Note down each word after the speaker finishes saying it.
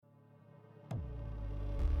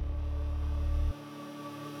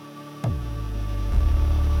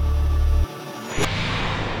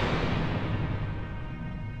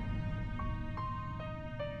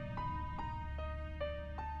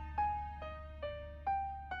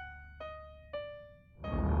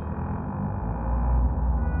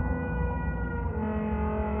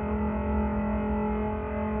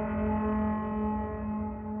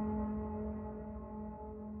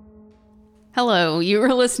Hello, you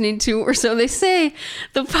are listening to, or so they say,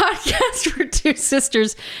 the podcast where two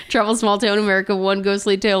sisters travel small town America, one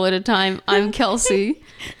ghostly tale at a time. I'm Kelsey.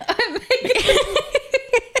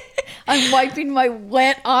 I'm wiping my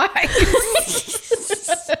wet eyes.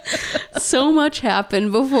 So much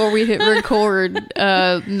happened before we hit record.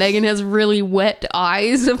 Megan has really wet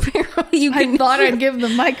eyes, apparently. I thought I'd give the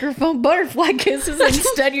microphone butterfly kisses.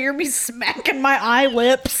 Instead, you hear me smacking my eye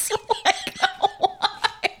lips.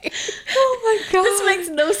 Oh my God. This makes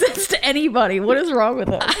no sense to anybody. What is wrong with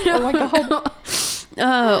it?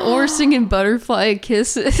 Or singing butterfly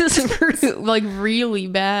kisses like really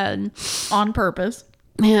bad. On purpose.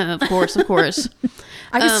 Yeah, of course.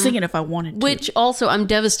 I could sing it if I wanted to. Which also I'm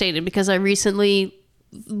devastated because I recently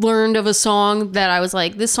learned of a song that I was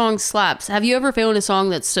like, this song slaps. Have you ever found a song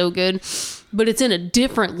that's so good, but it's in a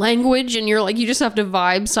different language and you're like, you just have to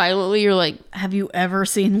vibe silently? You're like, have you ever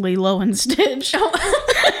seen Lilo and Stitch?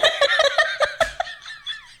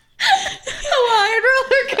 I'd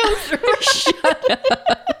rather go through. Shut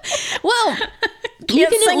up. Well, you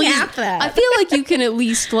can sing at least, half that. I feel like you can at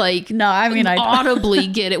least like I audibly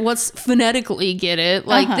get it. What's phonetically get it?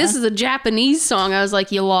 Like this is a Japanese song. I was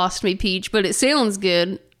like, you lost me, Peach, but it sounds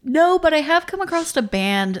good. No, but I have come across a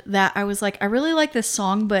band that I was like, I really like this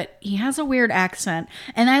song, but he has a weird accent.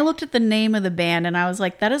 And I looked at the name of the band and I was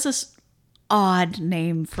like, that is a odd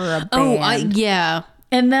name for a band. Yeah.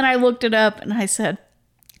 And then I looked it up and I said,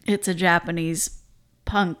 it's a Japanese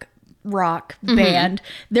punk rock band.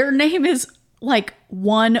 Their name is like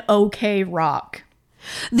One OK Rock.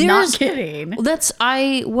 Not kidding.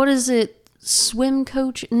 What is it? Swim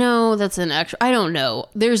Coach? No, that's an actual, I don't know.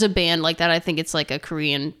 There's a band like that. I think it's like a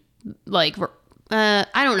Korean, like, I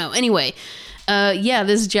don't know. Anyway,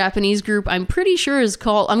 this Japanese group, I'm pretty sure is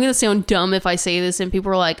called, I'm going to sound dumb if I say this and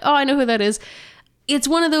people are like, oh, I know who that is. It's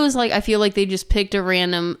one of those, like, I feel like they just picked a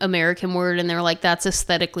random American word and they're like, that's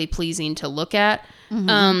aesthetically pleasing to look at.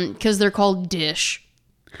 Because they're called Dish.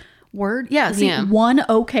 Word? Yeah. See, One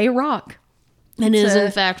OK Rock. And it is in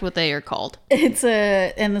fact what they are called. And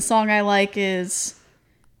the song I like is,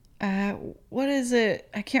 what is it?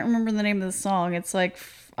 I can't remember the name of the song. It's like,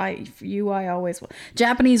 I always will.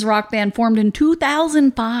 Japanese rock band formed in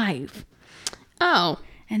 2005. Oh.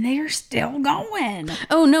 And they are still going.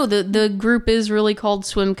 Oh, no, the group is really called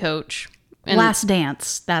Swim Coach. And Last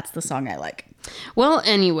Dance. That's the song I like. Well,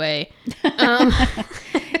 anyway.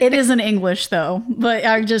 It is in English, though. But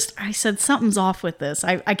I said something's off with this.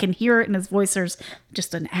 I can hear it in his voice. There's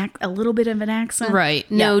just a little bit of an accent. Right.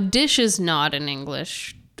 No, Dish is not in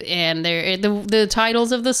English. And the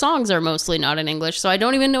titles of the songs are mostly not in English. So I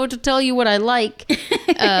don't even know what to tell you what I like.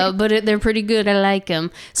 But they're pretty good. I like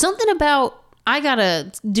them. Something about... I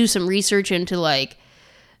gotta do some research into like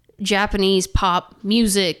Japanese pop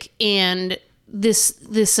music and this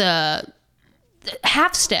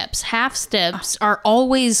half steps are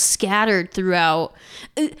always scattered throughout.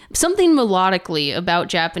 Something melodically about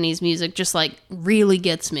Japanese music just like really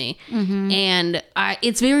gets me. And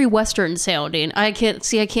it's very Western sounding. I can't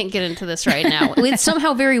get into this right now. It's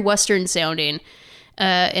somehow very Western sounding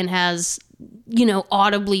and has,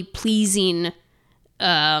 audibly pleasing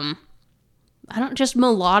just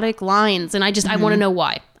melodic lines. And I want to know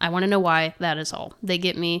why. I want to know why. That is all. They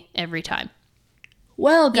get me every time.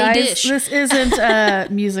 Well, guys, this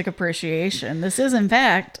isn't music appreciation. This is, in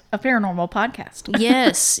fact, a paranormal podcast.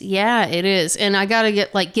 Yes. Yeah, it is. And I got to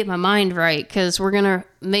get my mind right because we're going to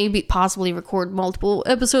possibly record multiple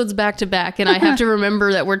episodes back to back. And I have to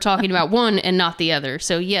remember that we're talking about one and not the other.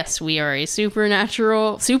 So, yes, we are a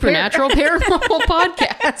supernatural paranormal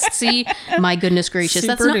podcast. See, my goodness gracious.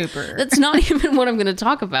 That's not even what I'm going to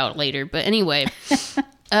talk about later. But anyway.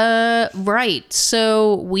 Right.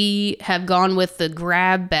 So we have gone with the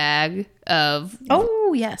grab bag of...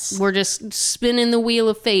 Oh, yes. We're just spinning the wheel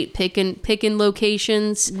of fate, picking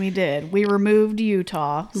locations. We did. We removed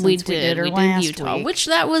Utah. We did Utah, which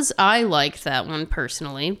I liked that one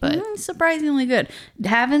personally, but... surprisingly good.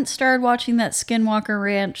 Haven't started watching that Skinwalker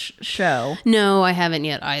Ranch show. No, I haven't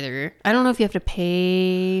yet either. I don't know if you have to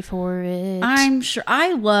pay for it. I'm sure.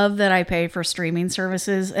 I love that I pay for streaming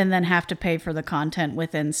services and then have to pay for the content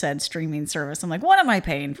within said streaming service. I'm like, what am I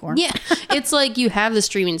paying for? Yeah. It's like you have the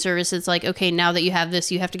streaming service. It's like, okay, now that you have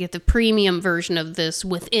this, you have to get the premium version of this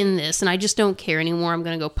within this. And I just don't care anymore. I'm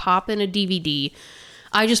going to go pop in a DVD.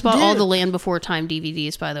 I just bought all the Land Before Time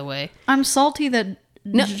DVDs, by the way. I'm salty that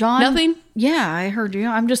John... Nothing? Yeah, I heard you.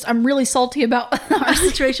 I'm really salty about our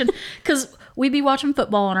situation because we be watching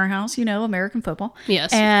football in our house, American football.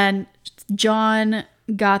 Yes. And John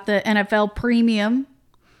got the NFL premium,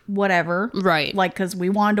 whatever. Right. Like, because we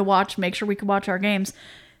wanted to make sure we could watch our games.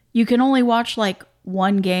 You can only watch like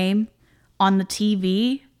one game on the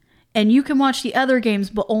TV, and you can watch the other games,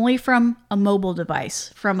 but only from a mobile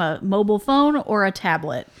device, from a mobile phone or a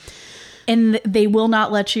tablet. And they will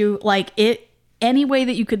not let you, like, it, any way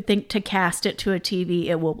that you could think to cast it to a TV,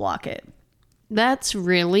 it will block it. That's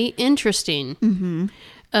really interesting. Mm-hmm.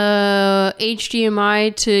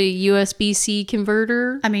 HDMI to USB-C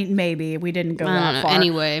converter. I mean, maybe we didn't go that far.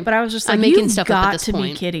 Anyway, but I was just like, I'm making you've stuff got up at this to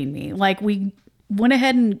point. be kidding me. Like, we went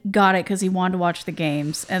ahead and got it because he wanted to watch the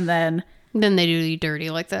games, and then they do you dirty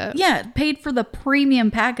like that. Yeah, paid for the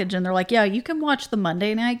premium package, and they're like, yeah, you can watch the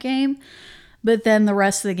Monday night game, but then the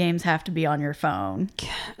rest of the games have to be on your phone.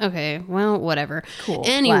 Okay, well, whatever. Cool.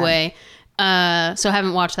 Anyway, so I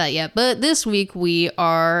haven't watched that yet, but this week we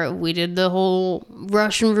did the whole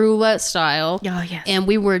Russian roulette style. Oh, yes. And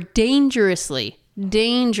we were dangerously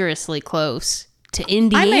close to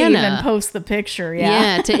Indiana. I may even post the picture,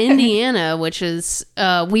 Yeah, to Indiana, which is,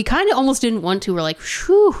 we kind of almost didn't want to. We're like,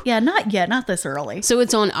 whew. Yeah, not yet, not this early. So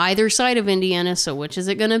it's on either side of Indiana, so which is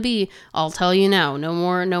it going to be? I'll tell you now. No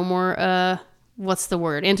more, what's the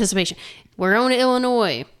word? Anticipation. We're on to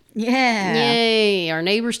Illinois. Yeah. Yay. Our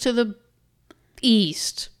neighbors to the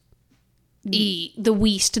east. The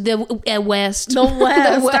west. The west. The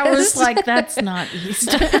west. I was like, that's not east.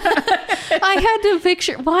 I had to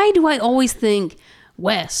picture. Why do I always think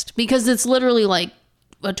west? Because it's literally like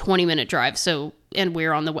a 20-minute drive. So, and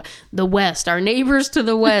we're on the west. Our neighbors to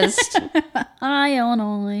the west. Hi,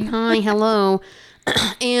 Illinois. Hi, hello.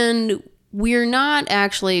 And we're not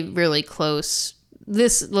actually really close.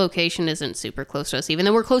 This location isn't super close to us. Even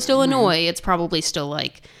though we're close to Illinois, it's probably still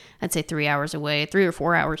like, I'd say 3 hours away, 3 or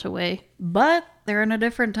 4 hours away. But they're in a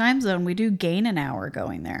different time zone. We do gain an hour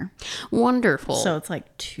going there. Wonderful. So it's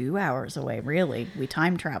like 2 hours away, really. We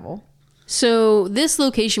time travel. So this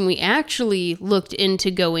location we actually looked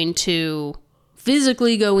into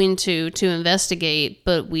physically go into to investigate,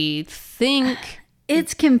 but we think...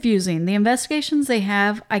 It's confusing. The investigations they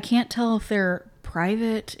have, I can't tell if they're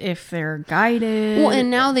private, if they're guided. Well, and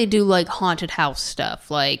now they do like haunted house stuff,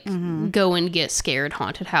 like go and get scared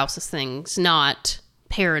haunted houses things, not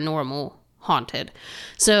paranormal haunted.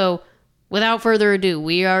 So without further ado,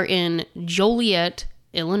 we are in Joliet,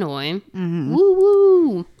 Illinois. Woo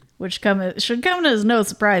woo. Which should come as no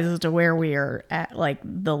surprise as to where we are at, like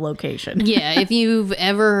the location. Yeah, if you've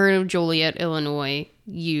ever heard of Joliet, Illinois,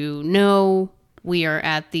 you know we are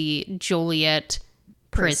at the Joliet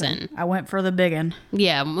prison. I went for the big one.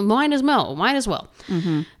 Yeah, might as well.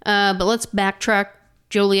 But let's backtrack.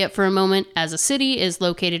 Joliet for a moment. As a city, is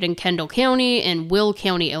located in Kendall County and Will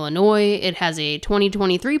County, Illinois. It has a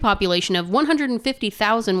 2023 population of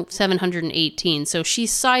 150,718. So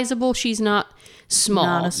she's sizable. She's not small.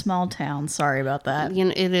 Not a small town. Sorry about that. You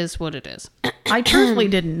know, it is what it is. I truthfully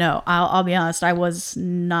didn't know. I'll be honest. I was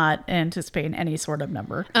not anticipating any sort of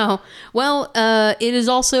number. Oh, well, it is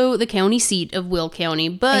also the county seat of Will County,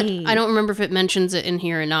 but I don't remember if it mentions it in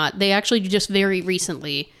here or not. They actually just very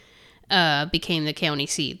recently became the county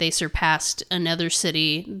seat. They surpassed another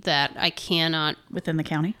city that I cannot... Within the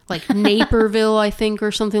county? Like Naperville, I think,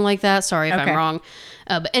 or something like that. Sorry if I'm wrong.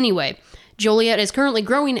 But anyway... Joliet is currently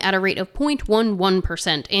growing at a rate of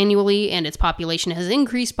 0.11% annually, and its population has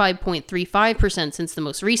increased by 0.35% since the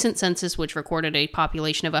most recent census, which recorded a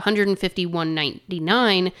population of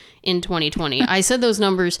 151,999 in 2020. I said those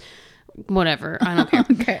numbers, whatever, I don't care.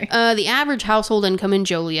 Okay. The average household income in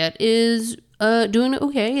Joliet is doing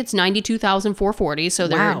okay. It's $92,440, so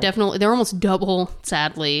they're almost double,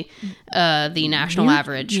 sadly, the national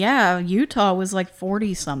average. Yeah, Utah was like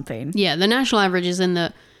 40 something. Yeah, the national average is in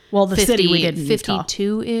the... Well, the city we did in Utah.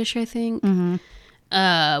 52-ish, I think.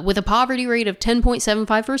 With a poverty rate of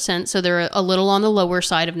 10.75%, so they're a little on the lower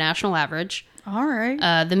side of national average. All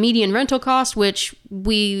right. The median rental cost, which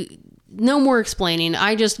no more explaining.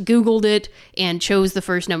 I just Googled it and chose the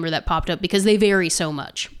first number that popped up because they vary so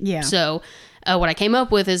much. Yeah. So what I came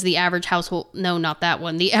up with is the average household... No, not that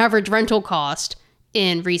one. The average rental cost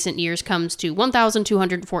in recent years comes to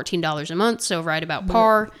 $1,214 a month, so right about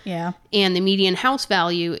par. Yeah. And the median house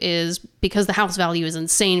value is, because the house value is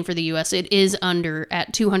insane for the U.S., it is under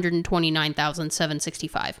at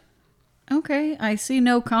 $229,765. Okay, I see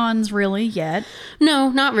no cons really yet. No,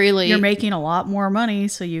 not really. You're making a lot more money,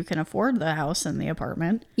 so you can afford the house and the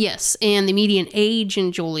apartment. Yes, and the median age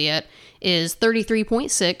in Joliet is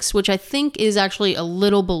 33.6, which I think is actually a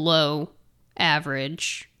little below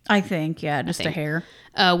average. I think, yeah, just a hair.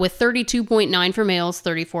 With 32.9 for males,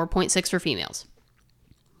 34.6 for females.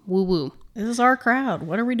 Woo woo. This is our crowd.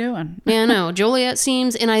 What are we doing? Yeah, no. Joliet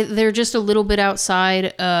seems, and they're just a little bit outside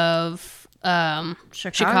of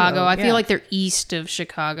Chicago. I feel like they're east of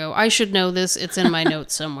Chicago. I should know this. It's in my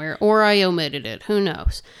notes somewhere. Or I omitted it. Who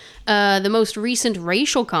knows? The most recent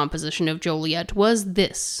racial composition of Joliet was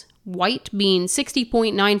this. White being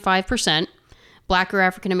 60.95%. Black or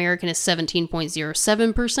African American is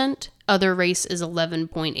 17.07%. Other race is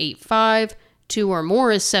 11.85%. Two or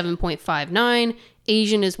more is 7.59%.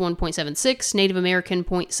 Asian is 1.76%. Native American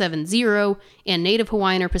 0.70%. And Native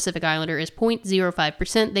Hawaiian or Pacific Islander is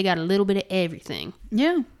 0.05%. They got a little bit of everything.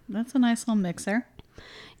 Yeah, that's a nice little mix there.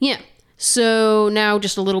 Yeah. So now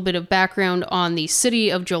just a little bit of background on the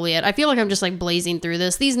city of Joliet. I feel like I'm just like blazing through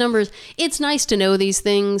this. These numbers, it's nice to know these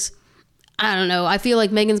things. I don't know. I feel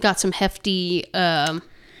like Megan's got some hefty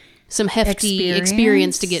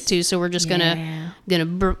experience to get to, so we're just gonna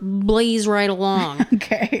blaze right along.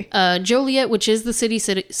 Okay. Joliet, which is the city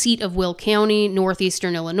seat of Will County,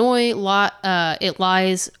 northeastern Illinois, it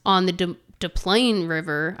lies on the Des Plaines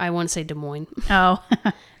River. I want to say Des Moines. Oh.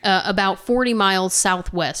 About 40 miles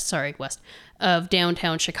west of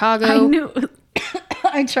downtown Chicago. I knew.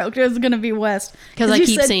 I choked. It was gonna be west because I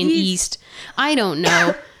keep saying east. I don't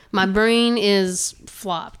know. My brain is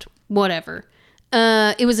flopped. Whatever.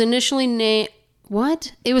 It was initially named...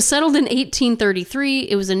 What? It was settled in 1833.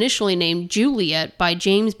 It was initially named Juliet by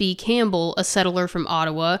James B. Campbell, a settler from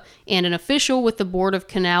Ottawa, and an official with the Board of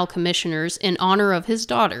Canal Commissioners in honor of his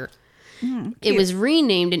daughter. It was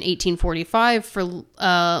renamed in 1845 for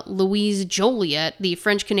Louise Joliet, the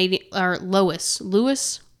French-Canadian... Or Louise?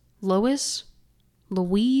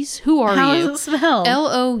 Who are you? How is it spelled?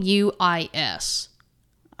 Louis.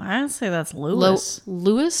 I'd say that's Lewis.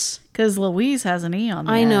 Louis? Because Louise has an E on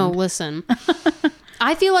the I end. know, listen.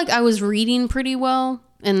 I feel like I was reading pretty well,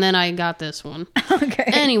 and then I got this one. Okay.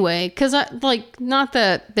 Anyway, because not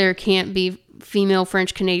that there can't be female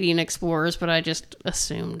French-Canadian explorers, but I just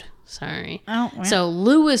assumed. Sorry. Oh, well. So,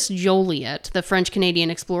 Louis Joliet, the French-Canadian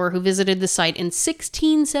explorer who visited the site in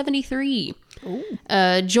 1673.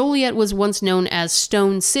 Joliet was once known as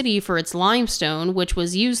Stone City for its limestone, which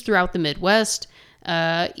was used throughout the Midwest,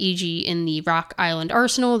 e.g. in the Rock Island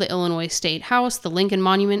Arsenal, the Illinois State House, the Lincoln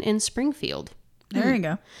Monument, and Springfield. There you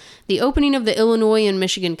go. The opening of the Illinois and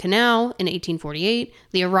Michigan Canal in 1848,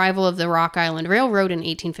 the arrival of the Rock Island Railroad in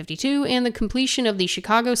 1852, and the completion of the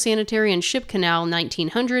Chicago Sanitary and Ship Canal in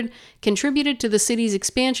 1900 contributed to the city's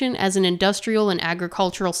expansion as an industrial and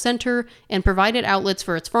agricultural center and provided outlets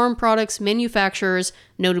for its farm products, manufacturers,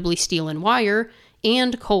 notably steel and wire,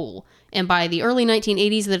 and coal. And by the early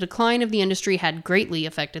 1980s, the decline of the industry had greatly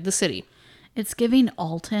affected the city. It's giving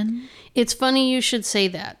Alton. It's funny you should say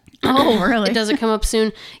that. Oh, really? It doesn't come up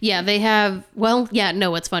soon. Yeah, they have... Well, yeah,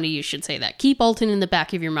 no, it's funny you should say that. Keep Alton in the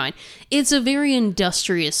back of your mind. It's a very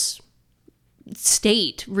industrious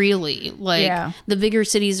state, really. Like, the bigger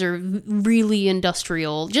cities are really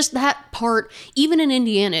industrial. Just that part, even in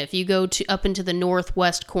Indiana, if you go up into the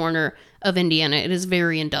northwest corner of Indiana, it is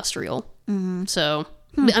very industrial. Mm-hmm. So...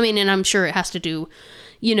 I mean, and I'm sure it has to do,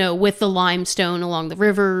 with the limestone along the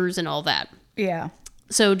rivers and all that. Yeah.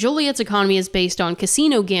 So Joliet's economy is based on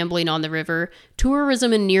casino gambling on the river,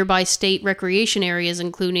 tourism in nearby state recreation areas,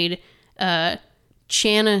 including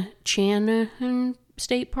Channahon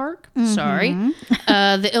State Park. Mm-hmm. Sorry.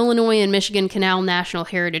 The Illinois and Michigan Canal National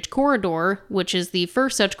Heritage Corridor, which is the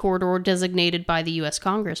first such corridor designated by the U.S.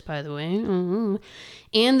 Congress, by the way. Mm-hmm.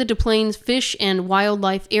 And the Des Plaines Fish and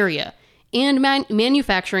Wildlife Area. And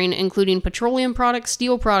manufacturing, including petroleum products,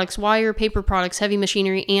 steel products, wire, paper products, heavy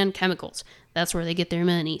machinery, and chemicals. That's where they get their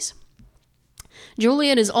monies.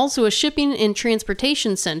 Joliet is also a shipping and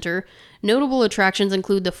transportation center. Notable attractions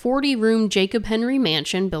include the 40-room Jacob Henry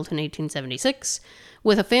Mansion, built in 1876,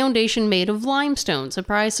 with a foundation made of limestone.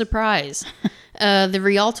 Surprise, surprise. The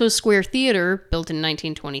Rialto Square Theater, built in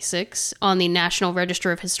 1926, on the National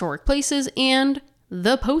Register of Historic Places, and...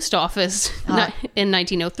 the post office in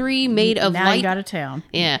 1903, made of now you got a town.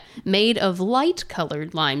 Yeah, made of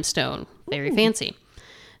light-colored limestone. Very fancy.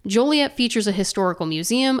 Joliet features a historical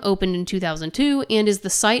museum, opened in 2002, and is the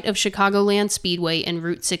site of Chicagoland Speedway and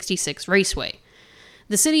Route 66 Raceway.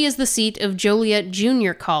 The city is the seat of Joliet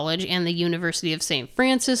Junior College and the University of St.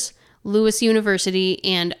 Francis, Lewis University,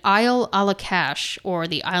 and Isle a la Cache, or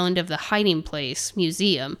the Island of the Hiding Place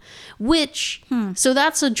Museum, which, so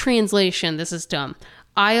that's a translation, this is dumb,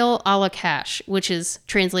 Isle a la Cache, which is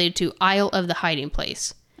translated to Isle of the Hiding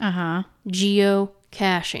Place. Uh-huh.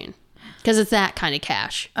 Geocaching. Because it's that kind of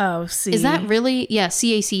cache. Oh, see. Is that really? Yeah,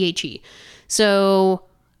 C-A-C-H-E. So,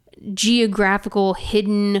 geographical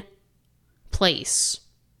hidden place.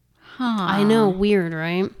 Huh. I know, weird,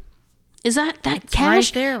 right? Is that it's cache?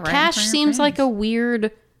 Right there, right cache seems like a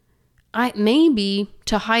weird, maybe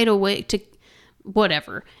to hide away,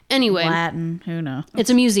 whatever. Anyway. Latin, who knows? It's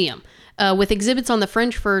a museum with exhibits on the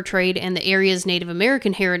French fur trade, and the area's Native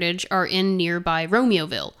American heritage are in nearby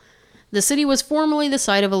Romeoville. The city was formerly the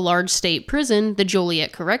site of a large state prison, the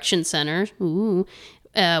Joliet Correction Center,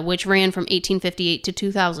 which ran from 1858 to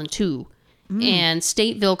 2002. And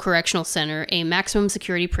Stateville Correctional Center, a maximum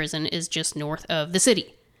security prison, is just north of the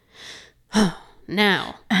city.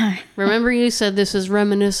 Now, remember you said this is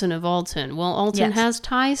reminiscent of Alton. Well, Alton has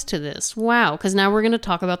ties to this. Wow, because now we're going to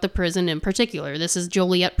talk about the prison in particular. This is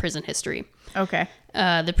Joliet prison history. Okay.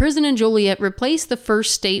 The prison in Joliet replaced the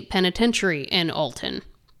first state penitentiary in Alton.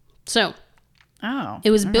 So,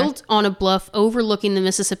 it was built on a bluff overlooking the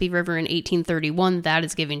Mississippi River in 1831. That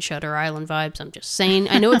is giving Shutter Island vibes. I'm just saying.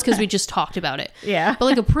 I know it's because we just talked about it. Yeah. But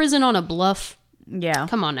like a prison on a bluff. Yeah.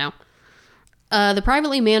 Come on now. The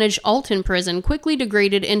privately managed Alton prison quickly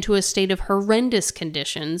degraded into a state of horrendous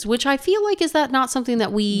conditions, which I feel like is that not something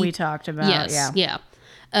that we talked about. Yeah.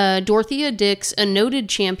 Dorothea Dix, a noted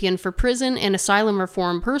champion for prison and asylum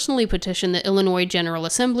reform, personally petitioned the Illinois General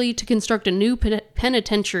Assembly to construct a new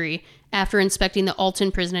penitentiary after inspecting the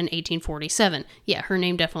Alton prison in 1847. Yeah, her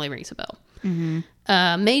name definitely rings a bell.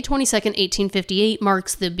 May 22nd, 1858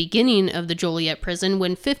 marks the beginning of the Joliet prison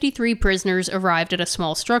when 53 prisoners arrived at a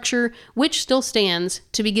small structure, which still stands,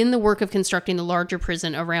 to begin the work of constructing the larger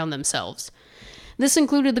prison around themselves. This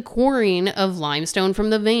included the quarrying of limestone from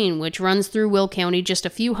the vein, which runs through Will County just a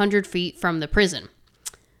few hundred feet from the prison.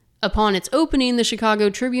 Upon its opening, the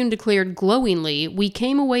Chicago Tribune declared glowingly, "We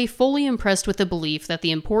came away fully impressed with the belief that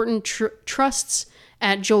the important trusts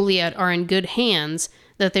at Joliet are in good hands,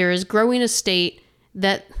 that there is growing a state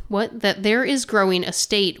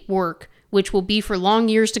work which will be for long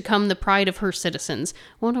years to come the pride of her citizens."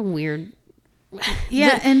 What a weird...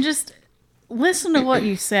 Yeah, and just listen to what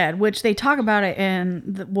you said, which they talk about it in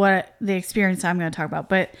the experience I'm going to talk about.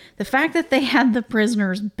 But the fact that they had the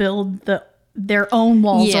prisoners build their own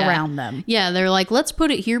walls around them. Yeah, they're like, let's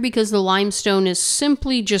put it here because the limestone is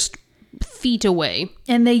simply just feet away.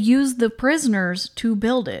 And they used the prisoners to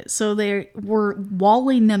build it. So they were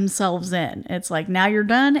walling themselves in. It's like, now you're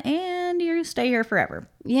done and you stay here forever.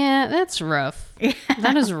 Yeah, that's rough. Yeah.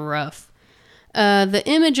 That is rough. The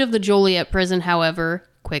image of the Joliet prison, however,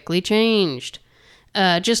 quickly changed.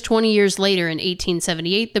 Just 20 years later, in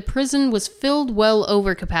 1878, the prison was filled well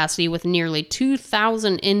over capacity with nearly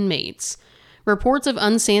 2,000 inmates. Reports of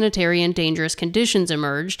unsanitary and dangerous conditions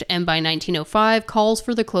emerged, and by 1905, calls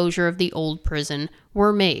for the closure of the old prison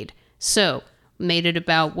were made. So, made it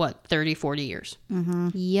about, 30, 40 years. Mm-hmm.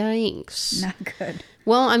 Yikes. Not good.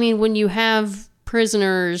 Well, I mean, when you have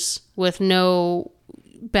prisoners with no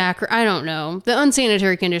background, I don't know. The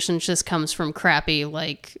unsanitary conditions just comes from crappy,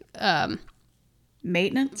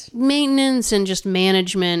 Maintenance and just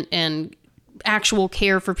management and actual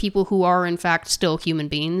care for people who are, in fact, still human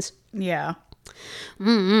beings. Yeah.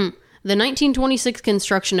 The 1926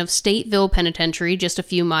 construction of Stateville Penitentiary, just a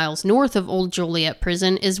few miles north of Old Joliet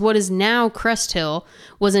Prison, is what is now Crest Hill,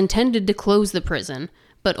 was intended to close the prison.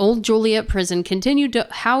 But Old Joliet Prison continued to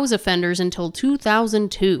house offenders until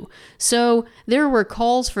 2002. So there were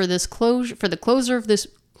calls for the closure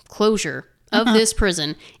of this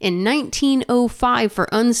prison in 1905 for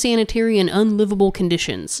unsanitary and unlivable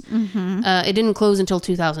conditions. Mm-hmm. It didn't close until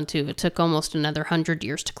 2002. It took almost another 100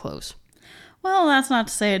 years to close. Well, that's not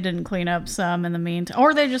to say it didn't clean up some in the meantime.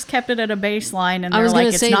 Or they just kept it at a baseline and I was like,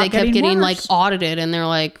 going to say they kept getting worse. audited and they're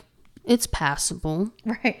like, it's passable.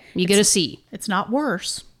 Right. You get a C. It's not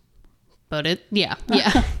worse. But yeah.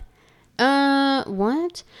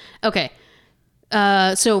 What? Okay.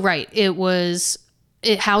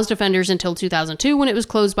 It housed offenders until 2002 when it was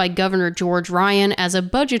closed by Governor George Ryan as a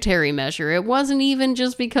budgetary measure. It wasn't even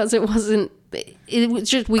just because it was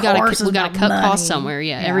just we got to cut costs somewhere.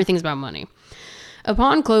 Yeah, everything's about money.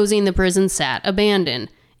 Upon closing, the prison sat abandoned.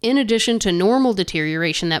 In addition to normal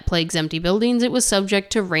deterioration that plagues empty buildings, it was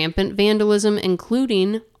subject to rampant vandalism,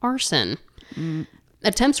 including arson.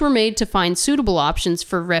 Attempts were made to find suitable options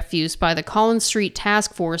for refuse by the Collins Street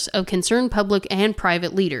Task Force of concerned public and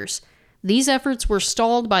private leaders. These efforts were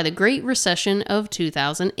stalled by the Great Recession of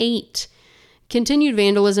 2008. Continued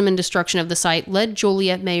vandalism and destruction of the site led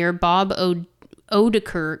Joliet Mayor Bob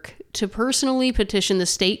Odenkirk to personally petition the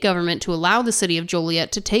state government to allow the city of Joliet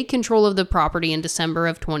to take control of the property in December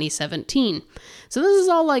of 2017. So this is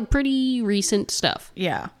all pretty recent stuff.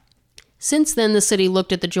 Yeah. Since then, the city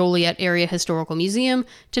looked at the Joliet Area Historical Museum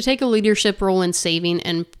to take a leadership role in saving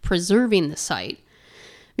and preserving the site.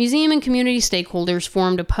 Museum and community stakeholders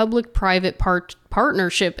formed a public-private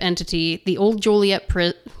partnership entity, the Old Joliet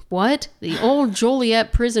Prison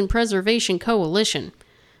Preservation Coalition.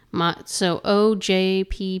 So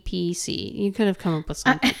OJPPC. You could have come up with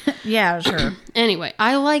something. Yeah, sure. Anyway,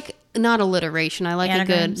 I like not alliteration. I like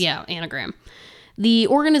Anagrams. a good, anagram. The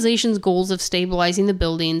organization's goals of stabilizing the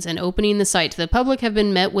buildings and opening the site to the public have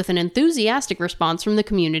been met with an enthusiastic response from the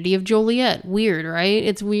community of Joliet. Weird, right?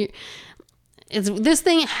 It's weird. This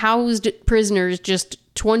thing housed prisoners just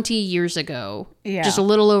 20 years ago. Yeah. Just a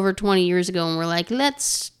little over 20 years ago. And we're like,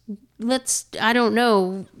 let's, I don't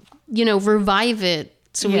know, revive it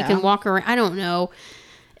so we can walk around. I don't know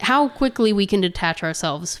how quickly we can detach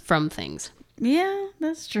ourselves from things. Yeah,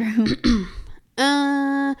 that's true.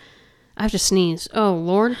 I have to sneeze. Oh,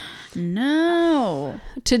 Lord. No.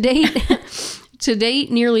 To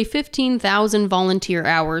date, nearly 15,000 volunteer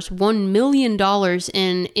hours, $1 million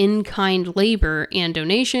in-kind labor and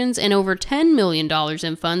donations, and over $10 million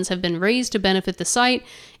in funds have been raised to benefit the site,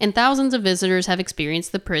 and thousands of visitors have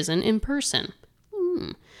experienced the prison in person.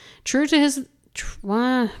 True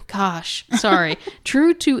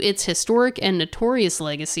to its historic and notorious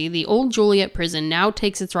legacy, the old Joliet prison now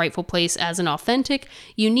takes its rightful place as an authentic,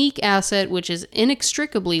 unique asset which is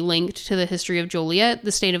inextricably linked to the history of Joliet,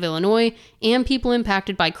 the state of Illinois, and people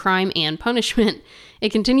impacted by crime and punishment.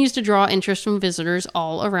 It continues to draw interest from visitors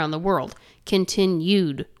all around the world.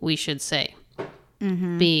 Continued, we should say.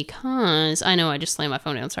 Because, I know I just slammed my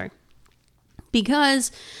phone down, sorry.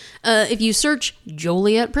 Because if you search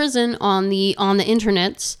Joliet Prison on the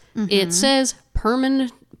internets, it says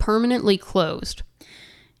permanently closed.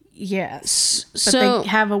 Yes. But So they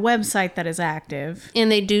have a website that is active. and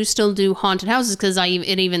they do still do haunted houses because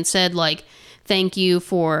it even said like thank you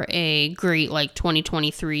for a great like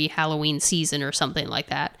 2023 Halloween season or something like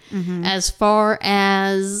that. As far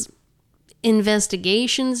as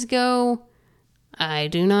investigations go, I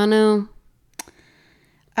do not know.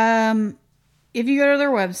 If you go to their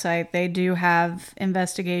website, they do have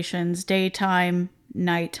investigations, daytime,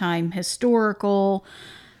 nighttime, historical,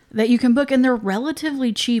 that you can book, and they're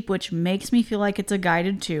relatively cheap, which makes me feel like it's a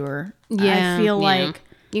guided tour. Yeah, I feel like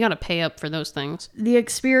you got to pay up for those things. the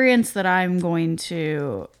experience that I'm going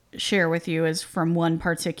to share with you is from one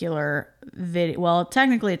particular video. Well,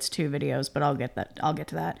 technically it's 2 videos, but I'll get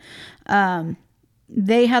to that.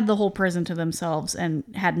 They had the whole prison to themselves and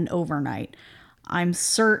had an overnight. I'm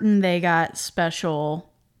certain they got special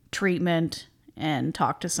treatment and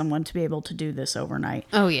talked to someone to be able to do this overnight.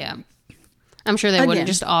 Oh yeah, I'm sure they wouldn't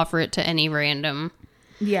just offer it to any random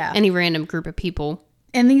group of people.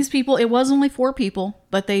 And these people, it was only 4 people,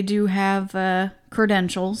 but they do have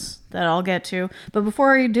credentials that I'll get to. But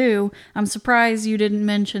before I do, I'm surprised you didn't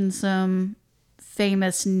mention some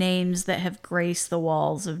famous names that have graced the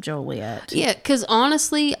walls of Joliet. Yeah, because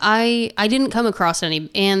honestly, I didn't come across any,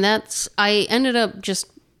 and I ended up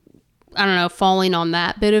just, I don't know, falling on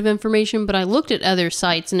that bit of information, but I looked at other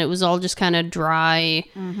sites, and it was all just kind of dry,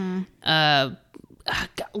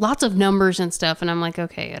 lots of numbers and stuff, and I'm like,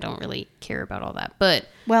 okay, I don't really care about all that, but...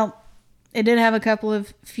 Well, it did have a couple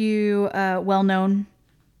of few well-known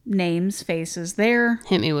names, faces there.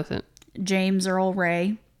 Hit me with it. James Earl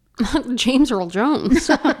Ray. James Earl Jones.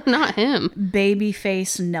 Not him.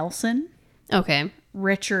 Babyface Nelson. Okay.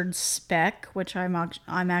 Richard Speck, which I'm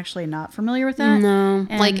actually not familiar with that. No.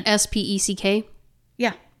 And, like SPECK?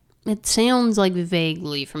 Yeah. It sounds like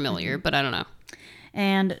vaguely familiar, but I don't know.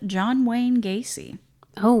 And John Wayne Gacy.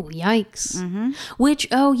 Oh, yikes. Which,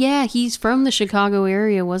 oh yeah, he's from the Chicago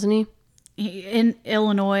area, wasn't he? In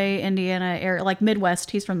Illinois, Indiana area, like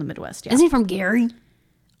Midwest. He's from the Midwest, yeah. Isn't he from Gary?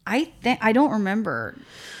 I don't remember.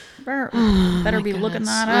 Better be looking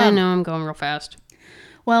that up. I know, I'm going real fast.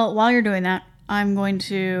 Well, while you're doing that, I'm going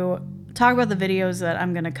to talk about the videos that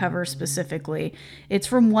I'm going to cover specifically. It's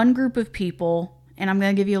from one group of people, and I'm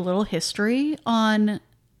going to give you a little history on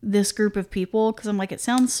this group of people, because I'm like, it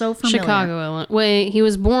sounds so familiar. Chicago, Illinois. Wait, he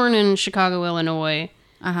was born in Chicago, Illinois.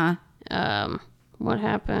 Uh-huh. What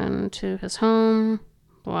happened to his home?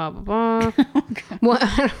 Blah, blah, blah.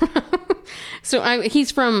 What? So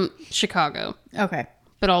he's from Chicago. Okay.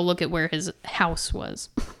 But I'll look at where his house was.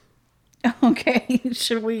 Okay.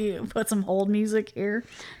 Should we put some hold music here?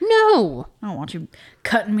 No. I don't want you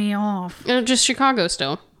cutting me off. Just Chicago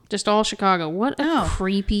still. Just all Chicago. What a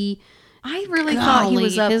creepy... I really thought he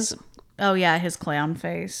was up... his... Oh, yeah, his clown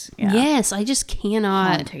face. Yeah. Yes, I just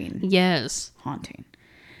cannot... Haunting. Yes. Haunting.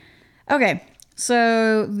 Okay,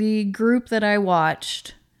 so the group that I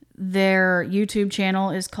watched, their YouTube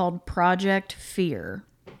channel is called Project Fear.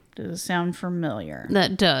 Does it sound familiar?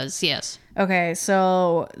 That does, yes. Okay,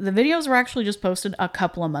 so the videos were actually just posted a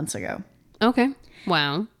couple of months ago. Okay.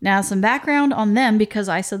 Wow. Now, some background on them, because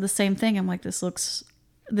I said the same thing. I'm like, this looks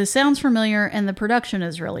this sounds familiar, and the production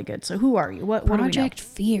is really good. So who are you? What do we know? Project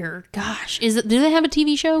Fear. Gosh, do they have a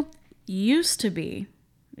TV show? Used to be.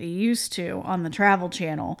 It used to on the Travel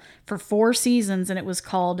Channel for 4 seasons, and it was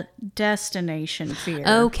called Destination Fear.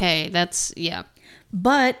 Okay, yeah.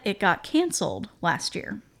 But it got canceled last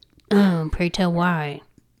year. Pray tell why.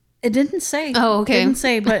 It didn't say. Oh, okay. It didn't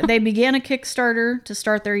say, but they began a Kickstarter to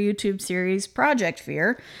start their YouTube series, Project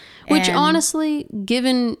Fear. Which, honestly,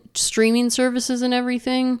 given streaming services and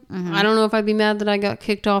everything, I don't know if I'd be mad that I got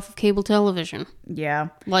kicked off of cable television. Yeah.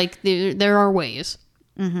 Like, there are ways.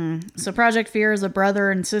 So Project Fear is a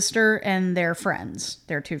brother and sister, and they're friends.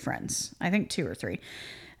 They're 2 friends. I think 2 or 3.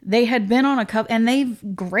 They had been on a couple, and they've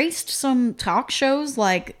graced some talk shows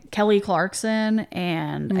like Kelly Clarkson,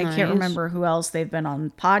 and I can't remember who else. They've been on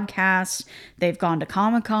podcasts. They've gone to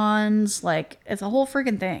Comic-Cons. Like, it's a whole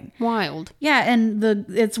freaking thing. Wild. Yeah, and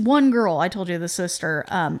it's one girl. I told you, the sister.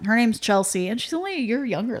 Her name's Chelsea, and she's only a year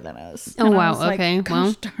younger than us. Oh, and wow. Okay,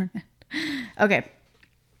 well. Darn it. Okay.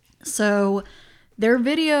 So their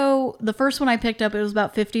video, the first one I picked up, it was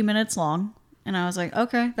about 50 minutes long. And I was like,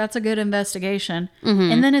 okay, that's a good investigation.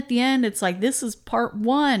 And then at the end, it's like, this is part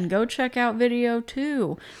 1. Go check out video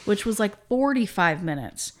 2, which was like 45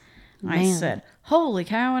 minutes. Man. I said, holy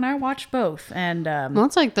cow, and I watched both. And well,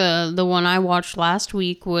 it's like the one I watched last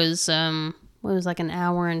week was like an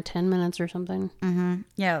hour and 10 minutes or something.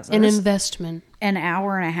 Yeah, so an investment. An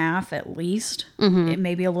hour and a half at least.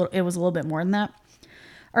 It was a little bit more than that.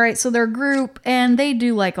 All right, so their group, and they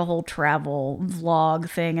do like a whole travel vlog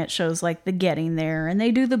thing. It shows like the getting there, and they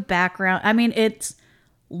do the background. I mean, it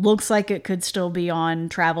looks like it could still be on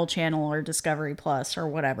Travel Channel or Discovery Plus or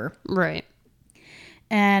whatever. Right.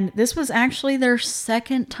 And this was actually their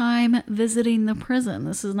second time visiting the prison.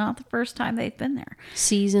 This is not the first time they've been there.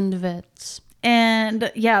 Seasoned vets. And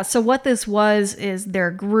yeah, so what this was is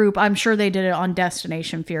their group. I'm sure they did it on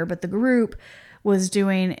Destination Fear, but the group was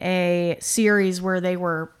doing a series where they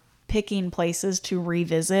were picking places to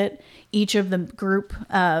revisit. Each of the group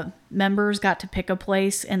members got to pick a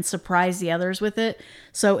place and surprise the others with it.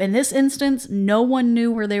 So in this instance, no one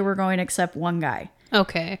knew where they were going except one guy.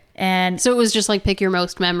 Okay. And so it was just like pick your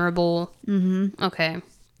most memorable. Okay.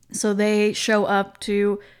 So they show up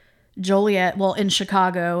to Joliet, well, in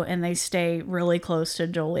Chicago, and they stay really close to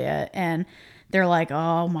Joliet. And they're like,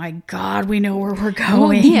 oh my God, we know where we're going.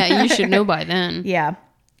 Well, yeah, you should know by then. Yeah.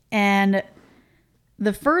 And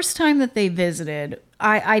the first time that they visited,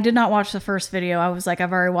 I did not watch the first video. I was like,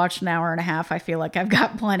 I've already watched an hour and a half. I feel like I've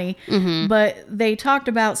got plenty. But they talked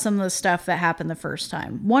about some of the stuff that happened the first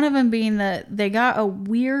time. One of them being that they got a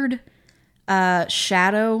weird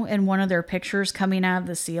shadow in one of their pictures coming out of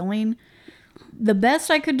the ceiling. The best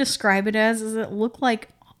I could describe it as is it looked like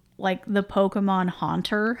the Pokemon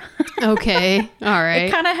Haunter. Okay. All right.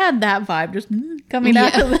 It kind of had that vibe just coming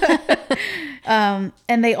out of that.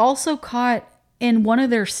 And they also caught in one of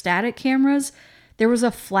their static cameras, there was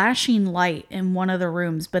a flashing light in one of the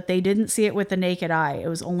rooms, but they didn't see it with the naked eye. It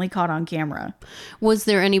was only caught on camera. Was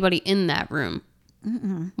there anybody in that room?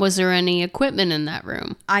 Was there any equipment in that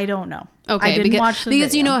room? I don't know. Okay. I didn't watch the video.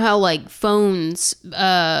 Because you know how like phones,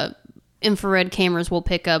 infrared cameras will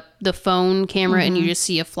pick up the phone camera and you just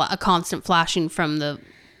see a constant flashing from the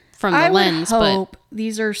lens. I hope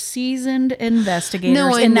these are seasoned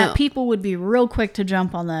investigators and that people would be real quick to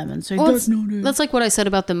jump on them and say, that's like what I said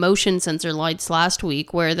about the motion sensor lights last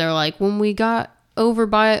week, where they're like, when we got over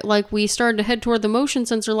by it, like we started to head toward the motion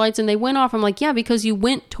sensor lights and they went off. I'm like, yeah, because you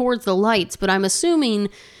went towards the lights, but I'm assuming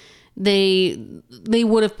they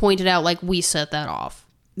would have pointed out like we set that off.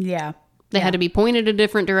 Yeah. They had to be pointed a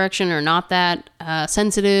different direction or not that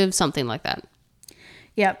sensitive, something like that.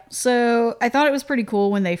 Yep. So I thought it was pretty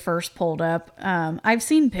cool when they first pulled up. I've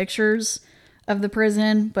seen pictures of the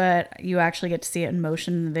prison, but you actually get to see it in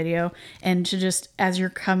motion in the video. And to just, as you're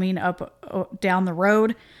coming up down the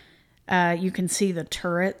road, you can see the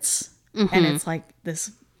turrets. And it's like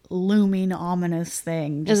this looming, ominous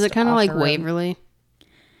thing. Is it kind of like Waverly?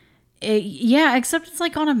 Yeah, except it's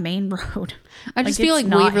like on a main road. I just feel like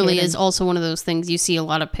Waverly is also one of those things you see a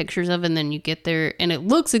lot of pictures of, and then you get there and it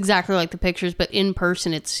looks exactly like the pictures, but in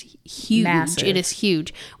person it's huge. Massive. It is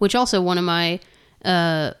huge. Which also one of my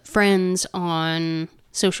friends on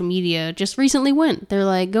social media just recently went. They're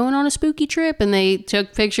like going on a spooky trip, and they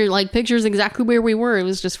took pictures exactly where we were. It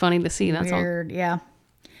was just funny to see. That's weird. All. Yeah.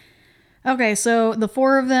 Okay, so the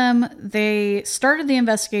 4 of them, they started the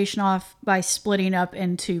investigation off by splitting up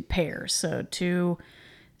into pairs. So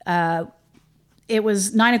it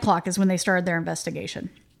was 9:00 is when they started their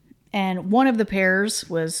investigation. And one of the pairs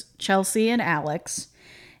was Chelsea and Alex,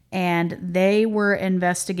 and they were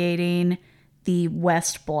investigating the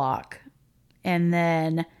West Block And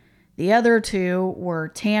then the other two were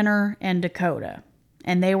Tanner and Dakota.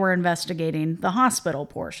 And they were investigating the hospital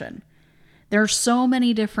portion. There's so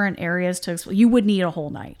many different areas to explore. You would need a whole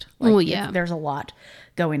night. There's a lot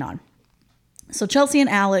going on. So Chelsea and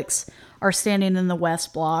Alex are standing in the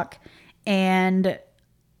West Block, and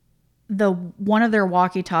one of their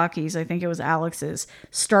walkie-talkies, I think it was Alex's,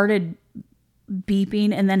 started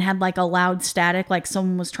beeping and then had like a loud static, like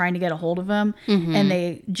someone was trying to get a hold of them. And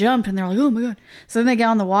they jumped and they're like, oh my God. So then they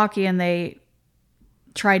got on the walkie and they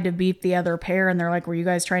tried to beep the other pair, and they're like, were you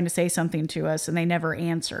guys trying to say something to us? And they never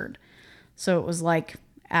answered. So it was like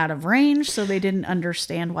out of range, so they didn't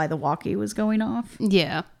understand why the walkie was going off.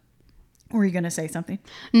 Yeah. Were you going to say something?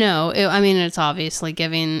 No, it's obviously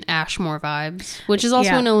giving Ashmore vibes, which is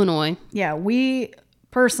also in Illinois. Yeah, we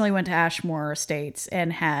personally went to Ashmore Estates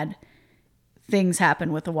and had things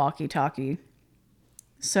happen with the walkie-talkie.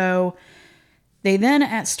 So they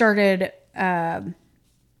then started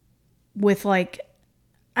with like,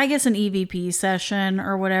 I guess an EVP session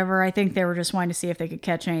or whatever. I think they were just wanting to see if they could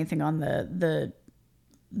catch anything on the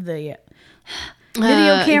video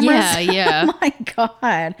cameras. Yeah. Oh my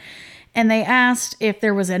God. And they asked if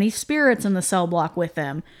there was any spirits in the cell block with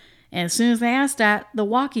them. And as soon as they asked that, the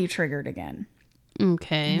walkie triggered again.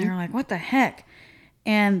 Okay. And they're like, what the heck?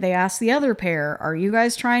 And they asked the other pair, are you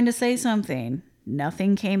guys trying to say something?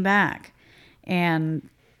 Nothing came back. And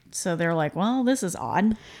so they're like, well, this is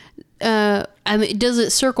odd. Does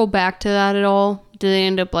it circle back to that at all? Do they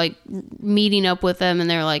end up like meeting up with them and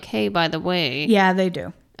they're like, hey, by the way? Yeah, they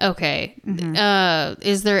do. Okay.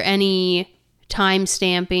 Is there any time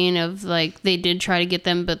stamping of like they did try to get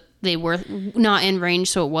them, but they were not in range,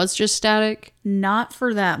 so it was just static? Not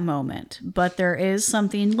for that moment, but there is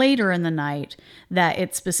something later in the night that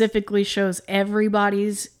it specifically shows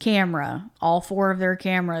everybody's camera, all four of their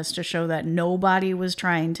cameras, to show that nobody was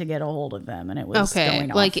trying to get a hold of them, and it was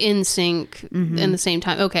going off. Like in sync in the same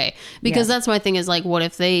time. Okay, because that's my thing is like, what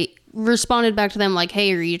if they responded back to them like,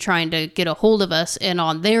 hey, are you trying to get a hold of us? And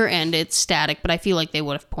on their end, it's static, but I feel like they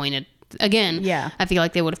would have pointed, again, I feel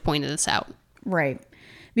like they would have pointed this out. Right.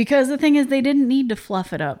 Because the thing is, they didn't need to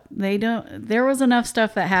fluff it up. There was enough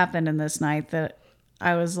stuff that happened in this night that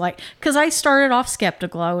I was like, because I started off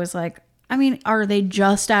skeptical. I was like, I mean, are they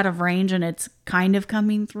just out of range and it's kind of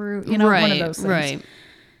coming through? You know, one of those things.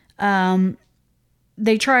 Right.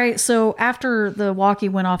 So after the walkie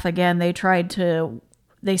went off again, they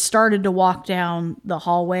started to walk down the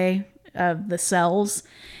hallway of the cells,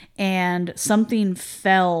 and something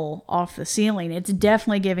fell off the ceiling. It's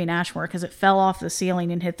definitely giving Ashmore because it fell off the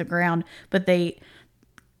ceiling and hit the ground, but they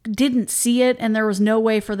didn't see it, and there was no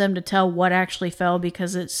way for them to tell what actually fell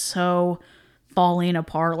because it's so falling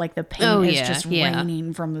apart. Like the paint is just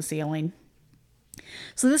raining from the ceiling.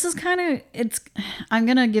 So this is I'm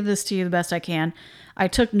going to give this to you the best I can. I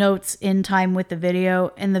took notes in time with the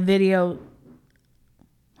video, and the video...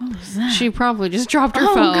 What was that? She probably just dropped her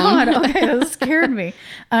phone. Oh, God. Okay, that scared me.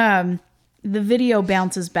 The video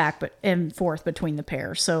bounces back and forth between the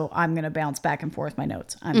pairs, so I'm going to bounce back and forth my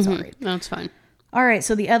notes. I'm sorry. That's fine. All right,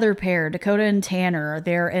 so the other pair, Dakota and Tanner,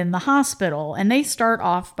 they're in the hospital, and they start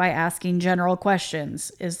off by asking general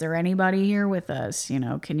questions. Is there anybody here with us? You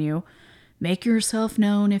know, can you make yourself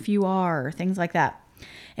known if you are? Things like that.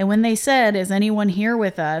 And when they said, is anyone here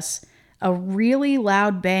with us? A really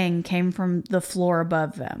loud bang came from the floor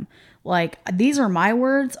above them. Like, these are my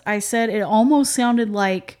words. I said it almost sounded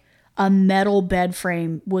like a metal bed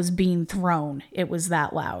frame was being thrown. It was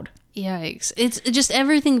that loud. Yikes. It's just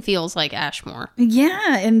everything feels like Ashmore.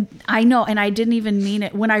 Yeah, and I know, and I didn't even mean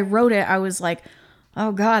it. When I wrote it, I was like,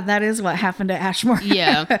 oh God, that is what happened to Ashmore.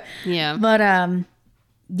 Yeah. But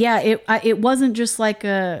yeah, it wasn't just like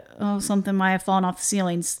something might have fallen off the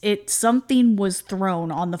ceilings. Something was thrown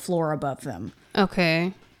on the floor above them.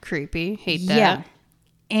 Okay. Creepy. Hate that. Yeah.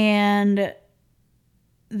 And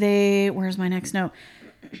where's my next note?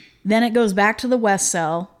 Then it goes back to the west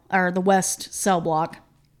cell block,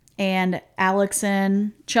 and Alex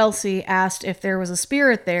and Chelsea asked if there was a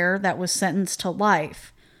spirit there that was sentenced to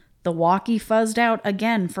life. The walkie fuzzed out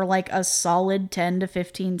again for like a solid 10 to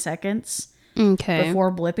 15 seconds. Okay.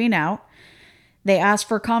 Before blipping out. They asked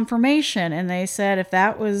for confirmation, and they said if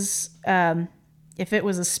it was a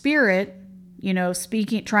spirit, you know,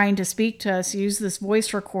 trying to speak to us, use this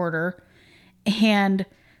voice recorder. And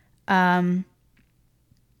the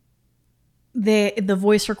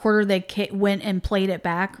voice recorder, they went and played it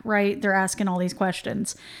back, right? They're asking all these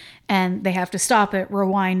questions, and they have to stop it,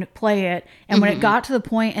 rewind, play it. And when it got to the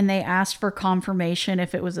point and they asked for confirmation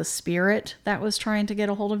if it was a spirit that was trying to get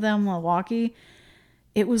a hold of them, the walkie,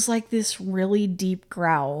 it was like this really deep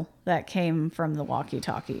growl that came from the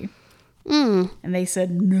walkie-talkie. And they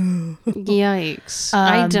said no. Yikes.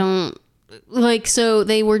 I don't... Like, so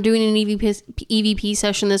they were doing an EVP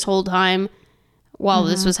session this whole time while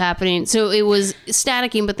this was happening. So it was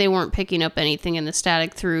staticking, but they weren't picking up anything in the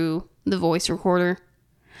static through the voice recorder.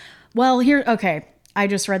 Well, okay. I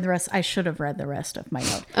just read the rest. I should have read the rest of my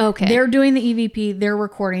note. Okay. They're doing the EVP. They're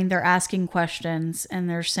recording. They're asking questions. And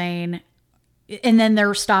they're saying... And then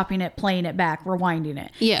they're stopping it, playing it back, rewinding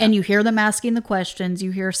it. Yeah. And you hear them asking the questions.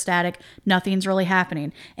 You hear static. Nothing's really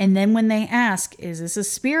happening. And then when they ask, is this a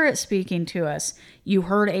spirit speaking to us? You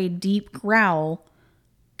heard a deep growl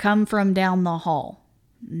come from down the hall,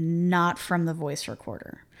 not from the voice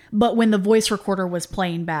recorder. But when the voice recorder was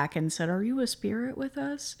playing back and said, are you a spirit with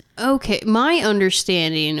us? Okay. My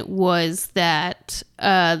understanding was that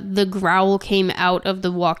the growl came out of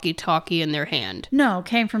the walkie-talkie in their hand. No, it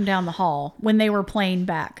came from down the hall when they were playing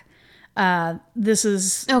back. This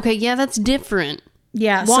is... Okay, yeah, that's different.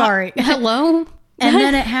 Yeah, sorry. Hello? And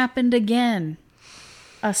then it happened again.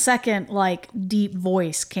 A second, like, deep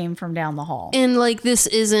voice came from down the hall. And, like, this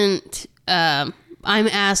isn't... I'm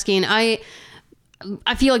asking...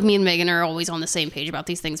 I feel like me and Megan are always on the same page about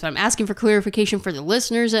these things, but I'm asking for clarification for the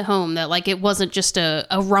listeners at home that, like, it wasn't just a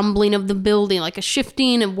rumbling of the building, like a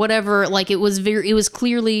shifting and whatever. Like, it was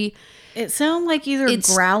clearly... It sounded like either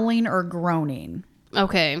growling or groaning.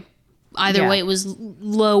 Okay. Either way, it was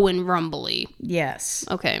low and rumbly. Yes.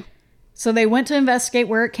 Okay. So they went to investigate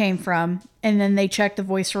where it came from, and then they checked the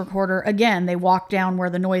voice recorder. Again, they walked down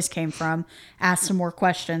where the noise came from, asked some more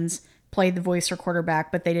questions, played the voice recorder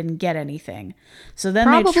back, but they didn't get anything. So then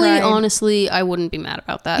honestly, I wouldn't be mad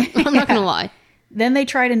about that. I'm not going to lie. Then they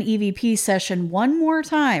tried an EVP session one more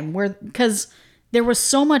time because there was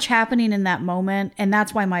so much happening in that moment. And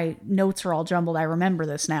that's why my notes are all jumbled. I remember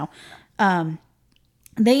this now.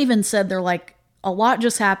 They even said, they're like, a lot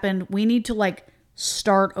just happened. We need to like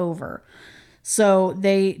start over. So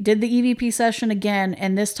they did the EVP session again,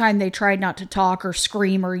 and this time they tried not to talk or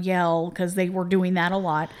scream or yell because they were doing that a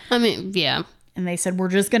lot. I mean, yeah. And they said, we're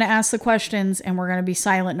just going to ask the questions and we're going to be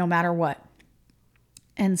silent no matter what.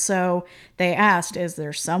 And so they asked, is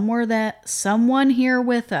there someone here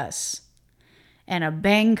with us? And a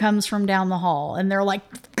bang comes from down the hall. And they're like,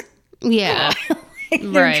 yeah,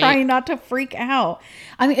 they're trying not to freak out.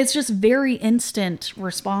 I mean, it's just very instant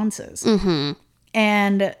responses. Mm-hmm.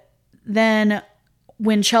 And then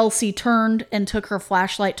when Chelsea turned and took her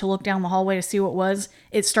flashlight to look down the hallway to see what it was,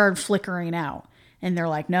 it started flickering out. And they're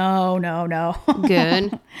like, no.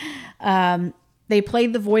 Good. They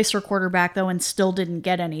played the voice recorder back, though, and still didn't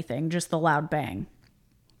get anything, just the loud bang.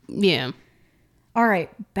 Yeah. All right,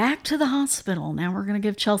 back to the hospital. Now we're going to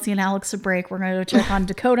give Chelsea and Alex a break. We're going to go check on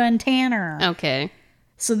Dakota and Tanner. Okay.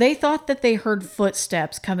 So they thought that they heard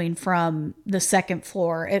footsteps coming from the second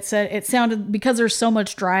floor. It sounded, because there's so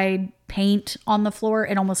much dried paint on the floor,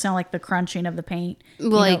 it almost sounded like the crunching of the paint.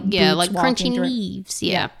 Like crunching leaves.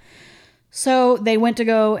 Yeah. So they went to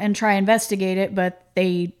go and try investigate it, but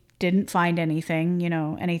they didn't find anything,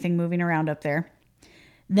 anything moving around up there.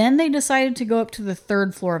 Then they decided to go up to the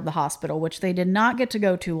third floor of the hospital, which they did not get to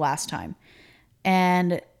go to last time.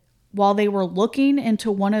 And while they were looking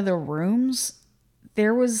into one of the rooms,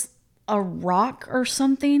 there was a rock or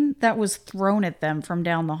something that was thrown at them from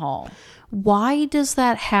down the hall. Why does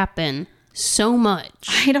that happen so much?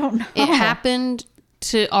 I don't know. It happened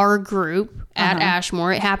to our group at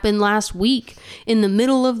Ashmore. It happened last week in the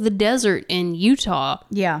middle of the desert in Utah.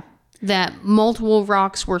 Yeah. That multiple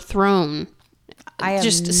rocks were thrown.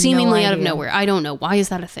 Just seemingly out of nowhere. I don't know. Why is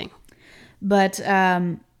that a thing? But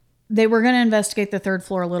they were going to investigate the third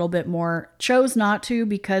floor a little bit more. Chose not to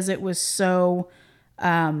because it was so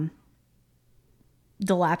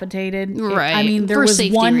dilapidated. Right. There was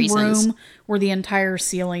one room where the entire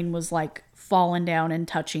ceiling was like falling down and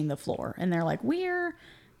touching the floor. And they're like, we're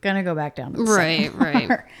going to go back down to the second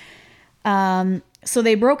floor. Right. So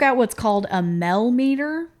they broke out what's called a Mel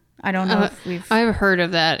meter. I don't know if I've heard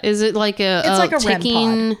of that. Is it like it's like a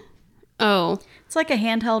ticking... REM pod. Oh. It's like a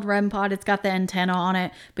handheld REM pod. It's got the antenna on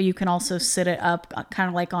it, but you can also sit it up kind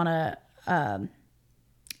of like on an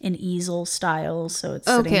easel style. So it's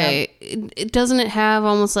sitting up. It doesn't it have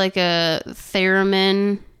almost like a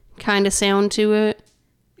theremin kind of sound to it?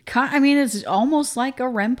 It's almost like a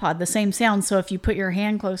REM pod, the same sound. So if you put your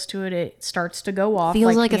hand close to it, it starts to go off.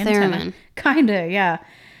 Feels like a theremin. Kind of, yeah.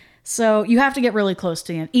 So you have to get really close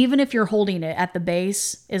to it. Even if you're holding it at the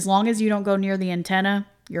base, as long as you don't go near the antenna,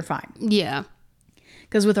 you're fine. Yeah.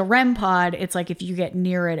 Because with a REM pod, it's like if you get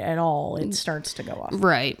near it at all, it starts to go off.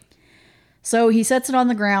 Right. So he sets it on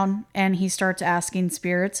the ground and he starts asking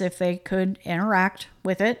spirits if they could interact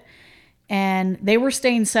with it. And they were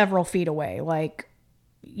staying several feet away, like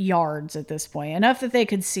yards at this point. Enough that they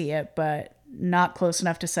could see it, but not close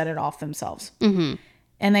enough to set it off themselves. Mm-hmm.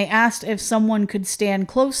 And they asked if someone could stand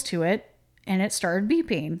close to it, and it started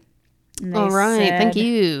beeping. All right, thank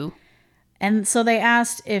you. And so they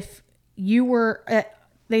asked if you were...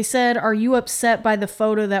 they said, are you upset by the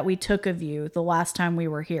photo that we took of you the last time we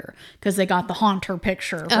were here? Because they got the haunter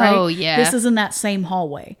picture, right? Oh, yeah. This is in that same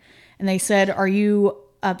hallway. And they said, are you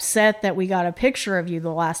upset that we got a picture of you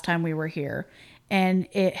the last time we were here? And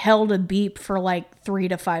it held a beep for like 3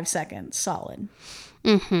 to 5 seconds solid.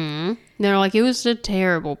 Mm-hmm. They're like, it was a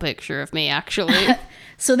terrible picture of me, actually.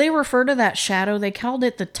 So they refer to that shadow. They called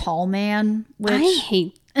it the tall man, which... I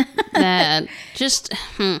hate that. Just...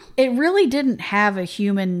 It really didn't have a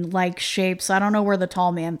human-like shape, so I don't know where the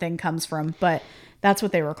tall man thing comes from, but that's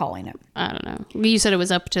what they were calling it. I don't know. You said it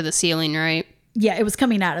was up to the ceiling, right? Yeah, it was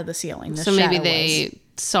coming out of the ceiling. So maybe they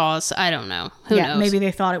saw us. I don't know. Who knows? Maybe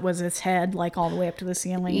they thought it was its head, like all the way up to the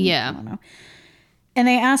ceiling. Yeah. I don't know. And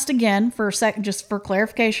they asked again for a second, just for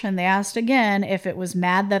clarification, they asked again if it was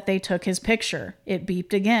mad that they took his picture. It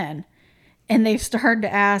beeped again. And they started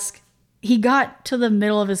to ask, he got to the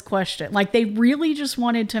middle of his question. Like, they really just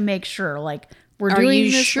wanted to make sure, like, we're doing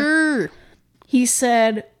this. Are you sure? He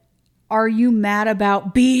said, are you mad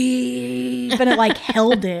about beep? And it like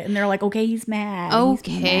held it. And they're like, okay, he's mad.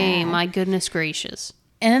 Okay, he's mad. My goodness gracious.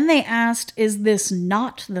 And then they asked, is this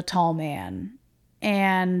not the tall man?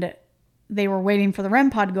 And they were waiting for the REM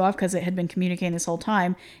pod to go off because it had been communicating this whole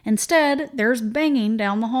time. Instead, there's banging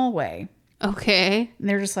down the hallway. Okay. And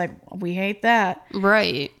they're just like, we hate that.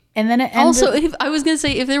 Right. And then it ended. Also, I was going to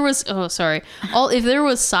say, if there was... Oh, sorry. If there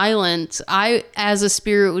was silence, I, as a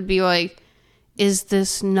spirit, would be like, is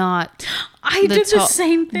this not... I did the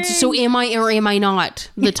same thing. So am I or am I not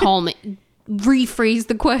the tall man? Rephrase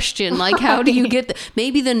the question. Like, how do you get...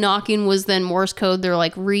 Maybe the knocking was then Morse code. They're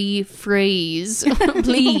like, rephrase,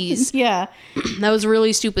 please. Yeah. That was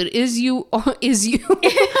really stupid.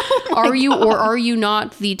 Are you or are you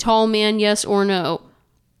not the tall man? Yes or no?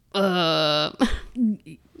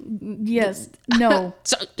 Yes. No.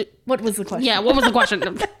 What was the question? Yeah, what was the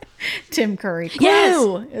question? Tim Curry. Clue.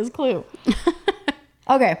 Yes. It was Clue.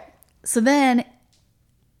 Okay. So then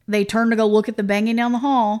they turn to go look at the banging down the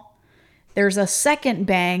hall. There's a second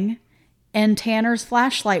bang, and Tanner's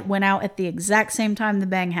flashlight went out at the exact same time the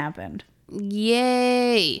bang happened.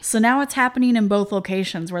 Yay. So now it's happening in both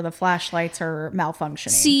locations where the flashlights are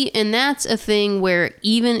malfunctioning. See, and that's a thing where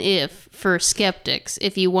even if, for skeptics,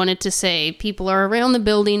 if you wanted to say people are around the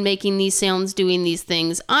building making these sounds, doing these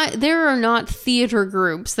things, there are not theater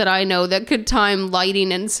groups that I know that could time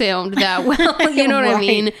lighting and sound that well. You know what I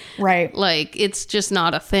mean? Right. Like, it's just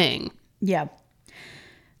not a thing. Yeah.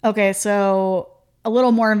 Okay, so a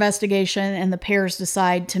little more investigation, and the pairs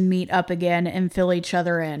decide to meet up again and fill each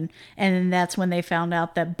other in. And that's when they found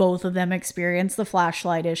out that both of them experienced the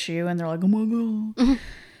flashlight issue, and they're like, oh my God. Mm-hmm.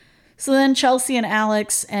 So then Chelsea and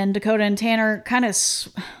Alex and Dakota and Tanner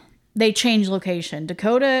they change location.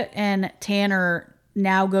 Dakota and Tanner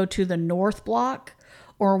now go to the North Block,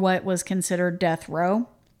 or what was considered Death Row.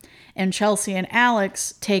 And Chelsea and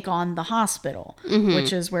Alex take on the hospital,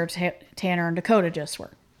 which is where Tanner and Dakota just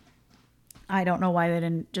were. I don't know why they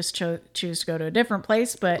didn't just choose to go to a different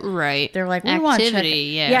place, but right. They're like, we want to check.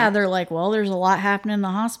 Yeah. Yeah, they're like, well, there's a lot happening in the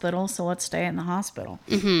hospital, so let's stay in the hospital.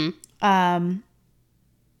 Mm-hmm.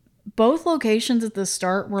 Both locations at the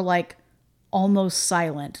start were like almost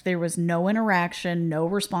silent. There was no interaction, no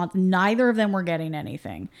response. Neither of them were getting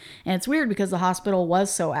anything. And it's weird because the hospital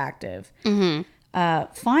was so active. Mm-hmm.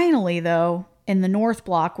 Finally, though, in the North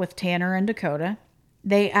Block with Tanner and Dakota,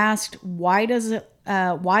 they asked, why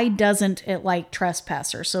doesn't it like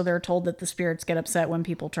trespassers? So they're told that the spirits get upset when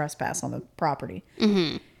people trespass on the property.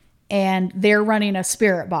 Mm-hmm. And they're running a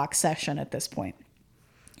spirit box session at this point.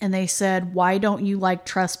 And they said, why don't you like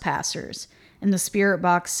trespassers? And the spirit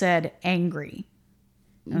box said, angry.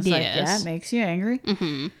 I was like, yeah, it makes you angry.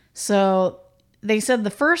 Mm-hmm. So they said the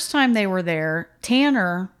first time they were there,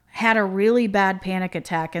 Tanner had a really bad panic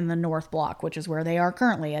attack in the North Block, which is where they are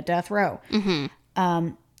currently at Death Row. Mm-hmm.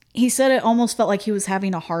 He said it almost felt like he was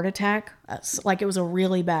having a heart attack, like it was a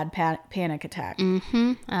really bad panic attack.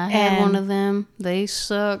 Mm-hmm. I had one of them. They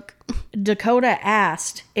suck. Dakota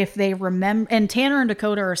asked if they remember, and Tanner and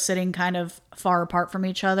Dakota are sitting kind of far apart from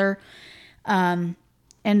each other. And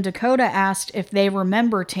Dakota asked if they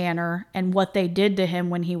remember Tanner and what they did to him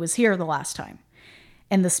when he was here the last time.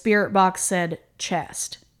 And the spirit box said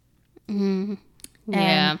chest. Mm-hmm.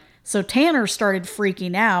 Yeah. And so Tanner started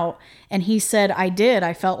freaking out, and he said, I did.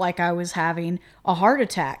 I felt like I was having a heart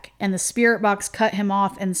attack. And the spirit box cut him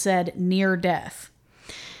off and said near death.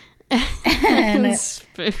 And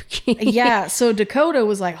spooky. yeah, so Dakota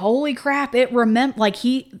was like, holy crap, it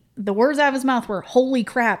the words out of his mouth were, holy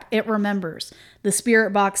crap, it remembers. The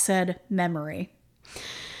spirit box said memory.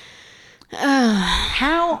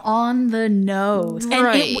 How on the nose.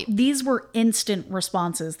 Right. And these were instant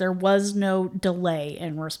responses. There was no delay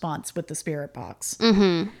in response with the spirit box.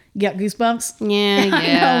 Mm-hmm. Get goosebumps? Yeah.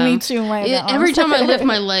 I know, me too. Every time I lift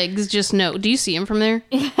my legs, just know. Do you see him from there?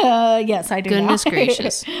 Yes, I do. Goodness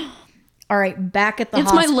gracious. All right, back at the It's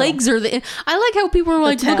hospital. my legs are the... I like how people are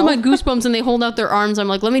like, look at my goosebumps, and they hold out their arms. I'm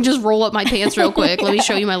like, let me just roll up my pants real quick. Let me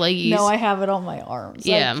show you my leggies. No, I have it on my arms.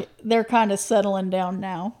 Yeah. Like, they're kind of settling down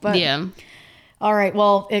now. But yeah. All right,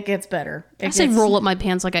 well, it gets better. I say roll up my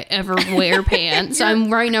pants like I ever wear pants. I'm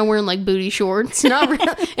right now wearing like booty shorts. Not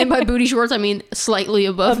really, and by booty shorts, I mean slightly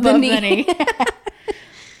above the knee.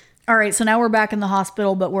 All right, so now we're back in the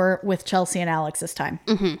hospital, but we're with Chelsea and Alex this time.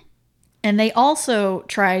 Mm-hmm. And they also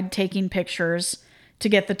tried taking pictures to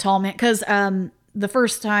get the tall man, because the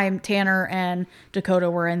first time Tanner and Dakota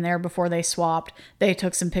were in there before they swapped, they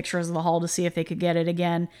took some pictures of the hall to see if they could get it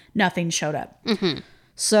again. Nothing showed up. Mm-hmm.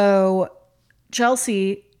 So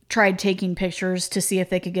Chelsea tried taking pictures to see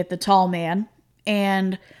if they could get the tall man,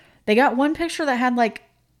 and they got one picture that had like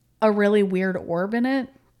a really weird orb in it.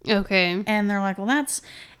 Okay. And they're like, well, that's...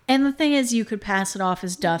 And the thing is, you could pass it off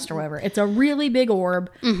as dust or whatever. It's a really big orb.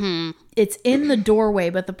 Mm-hmm. It's in the doorway,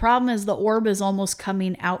 but the problem is the orb is almost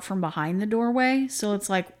coming out from behind the doorway. So it's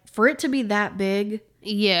like, for it to be that big...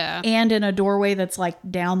 Yeah. And in a doorway that's like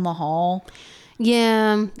down the hall.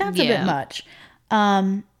 Yeah. That's a bit much.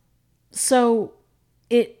 So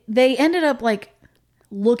they ended up like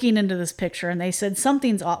looking into this picture, and they said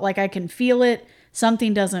something's off. Like, I can feel it.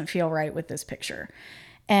 Something doesn't feel right with this picture.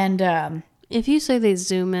 And if you say they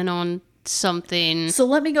zoom in on something, so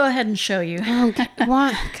let me go ahead and show you. Okay.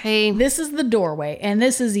 What? Okay. This is the doorway, and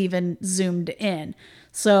this is even zoomed in.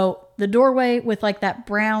 So the doorway with like that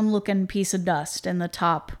brown looking piece of dust in the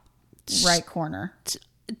top right corner.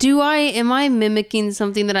 Am I mimicking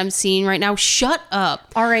something that I'm seeing right now? Shut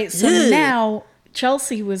up. All right, so now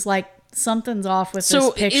Chelsea was like, something's off with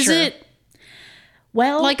this picture. Is it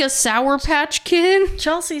well like a Sour Patch Kid?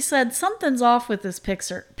 Chelsea said something's off with this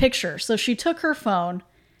picture. So she took her phone,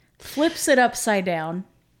 flips it upside down,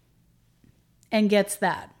 and gets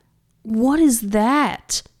that. What is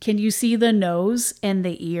that? Can you see the nose and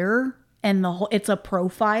the ear and the whole? It's a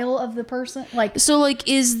profile of the person. Like, so, like,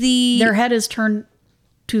 is the their head is turned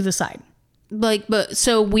to the side. Like, but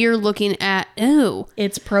so we're looking at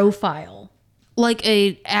its profile, like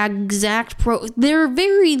a exact They're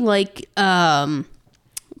very like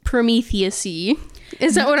Prometheus-y.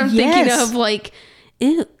 Is that what I'm thinking of? Like,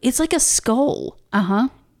 ew, it's like a skull.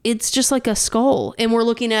 It's just like a skull, and we're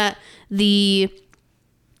looking at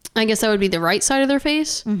I guess that would be the right side of their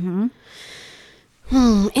face. Mm-hmm.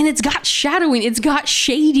 And it's got shadowing. It's got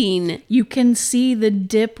shading. You can see the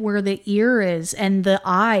dip where the ear is, and the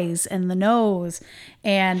eyes, and the nose.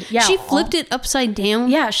 And yeah, she flipped it upside down.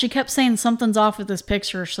 Yeah, she kept saying something's off with this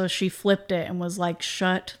picture, so she flipped it and was like,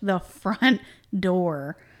 shut the front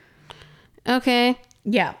door. Okay.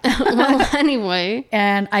 Yeah. Well, anyway.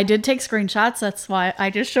 And I did take screenshots. That's why I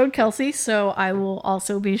just showed Kelsey, so I will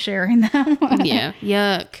also be sharing them. Yeah.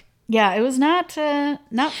 Yuck. Yeah, it was not fun.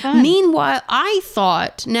 Meanwhile, I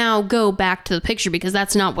thought, now go back to the picture because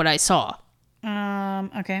that's not what I saw.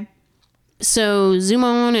 Okay. So zoom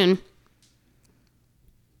on and...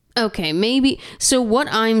 Okay, maybe... So what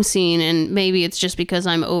I'm seeing, and maybe it's just because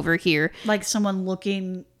I'm over here. Like someone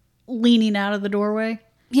leaning out of the doorway?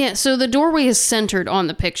 Yeah, so the doorway is centered on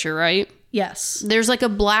the picture, right? Yes. There's like a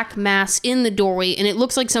black mass in the doorway, and it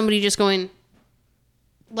looks like somebody just going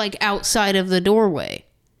like outside of the doorway.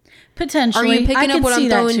 Potentially. Are you picking up what I'm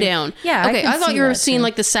throwing down? Yeah. Okay, I thought you were seeing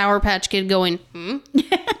like the Sour Patch Kid going,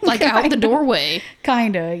 like out the doorway.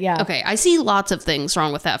 Kinda, yeah. Okay, I see lots of things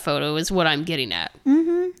wrong with that photo is what I'm getting at.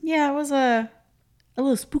 Mm-hmm. Yeah, it was a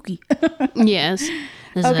little spooky. Yes.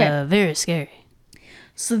 It's very scary.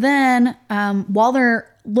 So then, while they're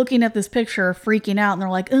looking at this picture, freaking out, and they're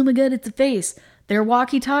like, oh my God, it's a face, their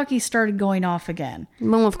walkie-talkies started going off again.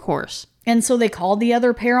 Well, of course. And so they called the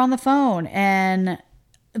other pair on the phone, and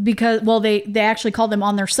because, well, they actually called them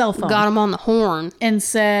on their cell phone. Got them on the horn. And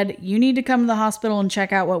said, you need to come to the hospital and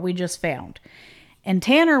check out what we just found. And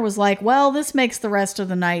Tanner was like, well, this makes the rest of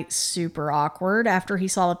the night super awkward after he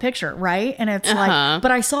saw the picture, right? And it's like, but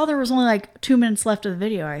I saw there was only like 2 minutes left of the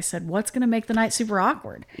video. I said, what's going to make the night super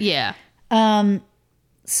awkward? Yeah.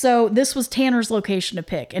 So this was Tanner's location to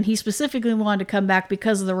pick. And he specifically wanted to come back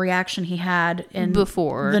because of the reaction he had in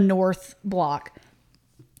before the north block.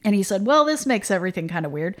 And he said, well, this makes everything kind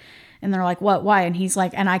of weird. And they're like, what, why? And he's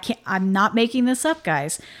like, and I'm not making this up,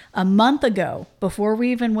 guys. A month ago, before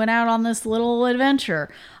we even went out on this little adventure,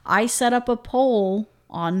 I set up a poll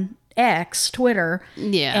on X, Twitter.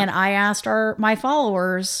 Yeah. And I asked my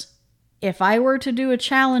followers, if I were to do a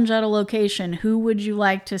challenge at a location, who would you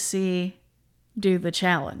like to see do the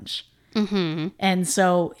challenge? Mm-hmm. And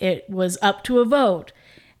so it was up to a vote.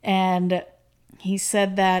 And he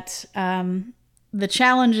said that the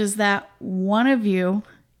challenge is that one of you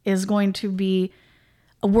is going to be,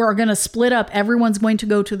 we're going to split up. Everyone's going to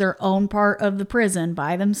go to their own part of the prison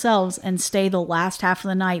by themselves and stay the last half of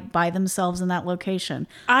the night by themselves in that location.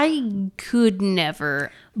 I could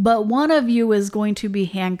never. But one of you is going to be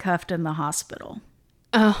handcuffed in the hospital.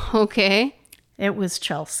 Oh, okay. It was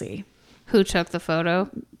Chelsea. Who took the photo?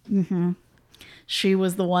 Mm-hmm. She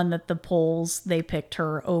was the one that the polls, they picked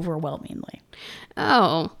her overwhelmingly.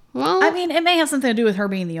 Oh, well. I mean, it may have something to do with her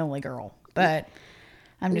being the only girl, but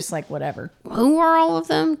I'm just like, whatever. Who are all of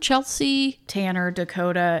them? Chelsea, Tanner,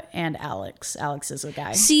 Dakota, and Alex. Alex is a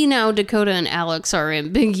guy. See, now Dakota and Alex are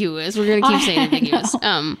ambiguous. We're going to keep saying ambiguous.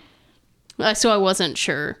 So I wasn't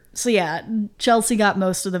sure. So yeah, Chelsea got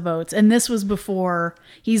most of the votes. And this was before,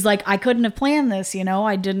 he's like, I couldn't have planned this,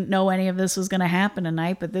 I didn't know any of this was going to happen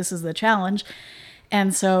tonight, but this is the challenge.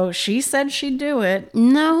 And so she said she'd do it.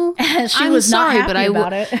 No. She was not happy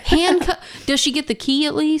about it. Does she get the key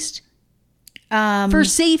at least? For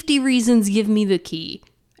safety reasons, give me the key.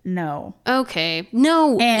 No. Okay.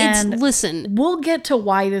 No, listen. We'll get to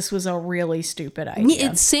why this was a really stupid idea.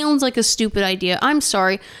 It sounds like a stupid idea. I'm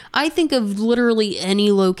sorry. I think of literally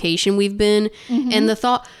any location we've been, and the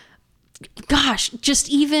thought, gosh, just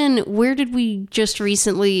even, where did we just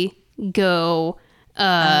recently go?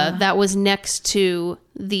 That was next to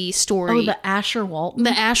the story. Oh, the Asher Walton.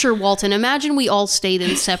 The Asher Walton. Imagine we all stayed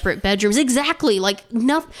in separate bedrooms. Exactly. Like,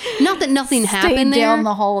 not that nothing happened there. Down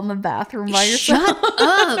the hall in the bathroom by yourself. Shut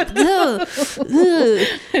up.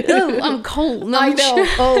 Ugh, I'm cold. No, I know.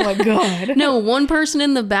 Oh, my God. No, one person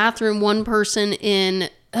in the bathroom, one person in...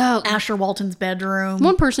 Asher Walton's bedroom.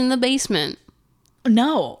 One person in the basement.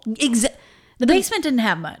 No. The basement didn't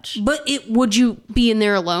have much. But would you be in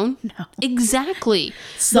there alone? No. Exactly.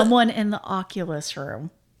 Someone in the Oculus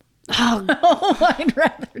room. Oh, I'd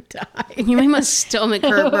rather die. You made my stomach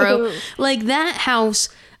hurt, bro. Like, that house,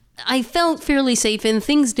 I felt fairly safe, and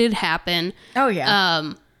things did happen. Oh,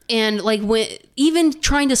 yeah. And, like, even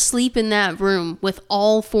trying to sleep in that room with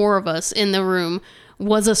all four of us in the room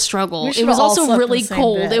was a struggle. It was also really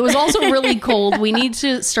cold. It was also really cold. We need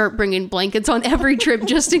to start bringing blankets on every trip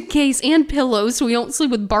just in case, and pillows, so we don't sleep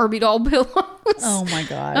with Barbie doll pillows. Oh my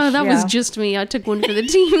gosh. That was just me. I took one for the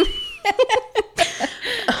team.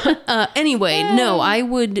 Anyway, no, I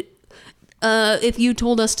would, if you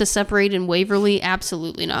told us to separate in Waverly,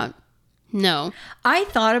 absolutely not. No. I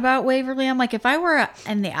thought about Waverly. I'm like, if I were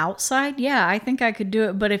on the outside, yeah, I think I could do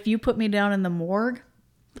it. But if you put me down in the morgue,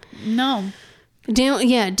 no. Down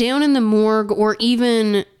in the morgue, or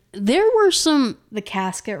even there were some... The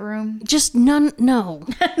casket room? Just none, no.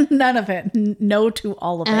 None of it. No to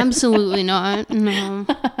all of it. Absolutely not, no.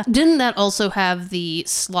 Didn't that also have the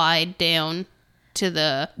slide down to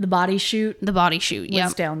the... The body chute? The body chute, yeah.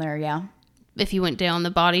 Was down there, yeah. If you went down the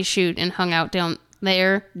body chute and hung out down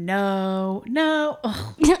there. No.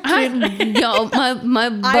 Oh, my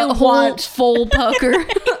butthole full pucker.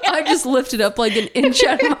 I just lifted up like an inch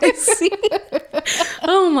out of my seat.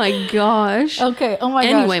 Oh my gosh. Okay. Oh my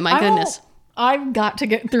gosh. Anyway, my goodness. I've got to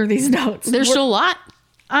get through these notes. There's still a lot.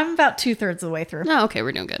 I'm about 2/3 of the way through. Oh, okay.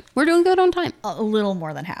 We're doing good. We're doing good on time. A little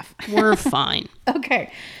more than half. We're fine.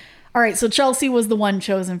 Okay. All right, so Chelsea was the one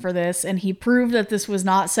chosen for this, and he proved that this was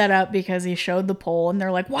not set up because he showed the poll, and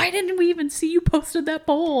they're like, why didn't we even see you posted that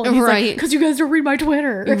poll? And he's like, because you guys don't read my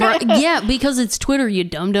Twitter. Right. Yeah, because it's Twitter, you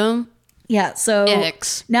dum-dum. Yeah, so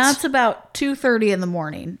X. Now it's about 2:30 in the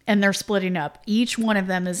morning, and they're splitting up. Each one of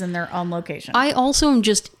them is in their own location. I also am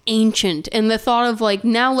just ancient, and the thought of like,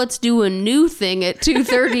 now let's do a new thing at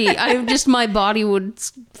 2:30, my body would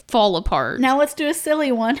fall apart. Now let's do a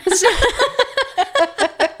silly one.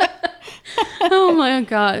 Oh my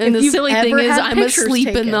God. And the silly thing is I'm asleep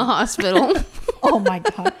in the hospital. Oh my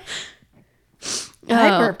God. I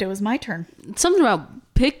burped. It was my turn. Something about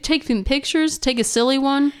taking pictures. Take a silly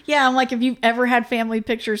one. Yeah, I'm like, if you've ever had family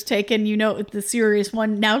pictures taken, the serious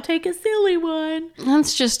one. Now take a silly one.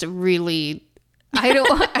 That's just really... I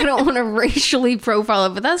don't want to racially profile it,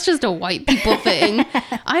 but that's just a white people thing.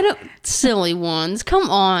 Silly ones. Come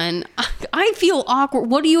on. I feel awkward.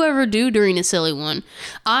 What do you ever do during a silly one?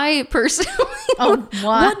 I personally...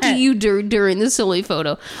 what do you do during the silly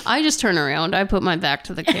photo? I just turn around. I put my back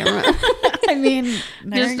to the camera. I mean,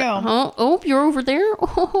 there you go. Oh, you're over there?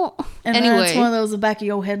 Oh. And anyway. then it's one of those, the back of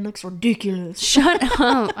your head looks ridiculous. Shut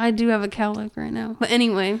up. I do have a cow look right now. But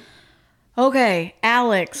anyway. Okay,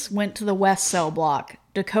 Alex went to the west cell block.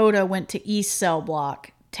 Dakota went to east cell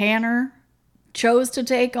block. Tanner chose to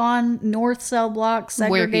take on north cell block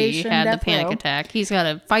segregation. Where he had the death panic row. attack. He's got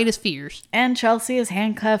to fight his fears. And Chelsea is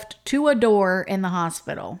handcuffed to a door in the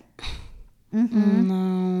hospital.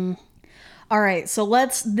 No. All right, so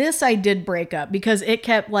this I did break up because it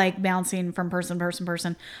kept like bouncing from person to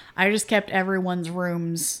person. I just kept everyone's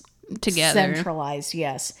rooms together. Centralized,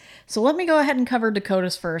 yes. So let me go ahead and cover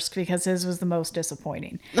Dakota's first because his was the most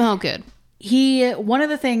disappointing. Oh, good. One of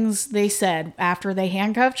the things they said after they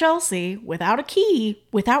handcuffed Chelsea without a key,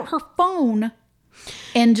 without her phone,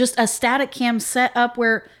 and just a static cam set up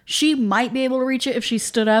where she might be able to reach it if she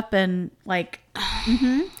stood up and like...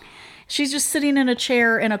 She's just sitting in a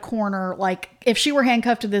chair in a corner. Like, if she were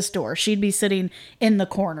handcuffed to this door, she'd be sitting in the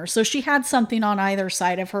corner. So she had something on either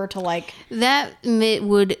side of her to, like... That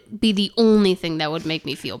would be the only thing that would make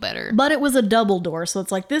me feel better. But it was a double door. So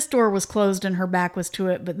it's like this door was closed and her back was to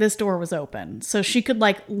it, but this door was open. So she could,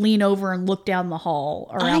 like, lean over and look down the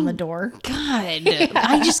hall around the door. God. Yeah.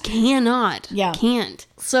 I just cannot. Yeah. Can't.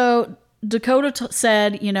 So Dakota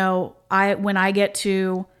said, you know, when I get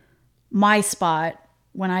to my spot...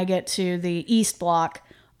 When I get to the east block,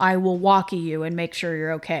 I will walkie you and make sure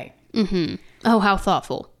you're okay. Mm-hmm. Oh, how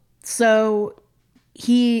thoughtful. So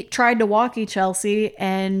he tried to walkie Chelsea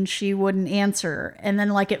and she wouldn't answer. And then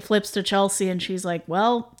like it flips to Chelsea and she's like,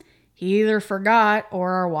 well, he either forgot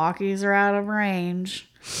or our walkies are out of range.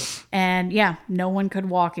 And yeah, no one could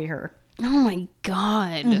walkie her. Oh my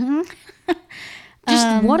God.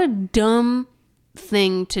 Just what a dumb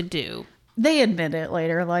thing to do. They admit it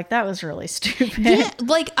later, like that was really stupid. Yeah,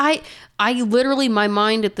 like I literally, my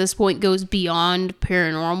mind at this point goes beyond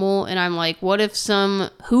paranormal, and I'm like, what if some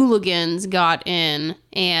hooligans got in?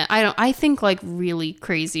 And I think like really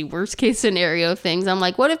crazy worst case scenario things. I'm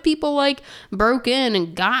like, what if people like broke in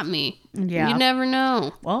and got me? Yeah, you never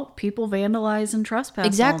know. Well, people vandalize and trespass.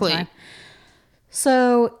 Exactly. All the time.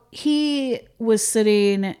 So he was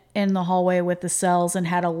sitting in the hallway with the cells and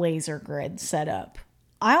had a laser grid set up.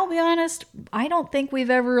 I'll be honest, I don't think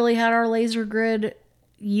we've ever really had our laser grid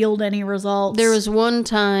yield any results. There was one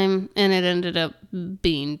time, and it ended up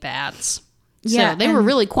being bats. Yeah, so they were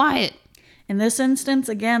really quiet. In this instance,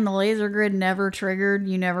 again, the laser grid never triggered.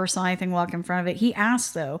 You never saw anything walk in front of it. He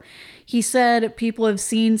asked, though. He said people have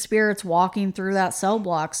seen spirits walking through that cell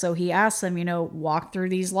block. So he asked them, you know, walk through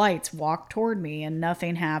these lights, walk toward me, and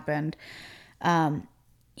nothing happened.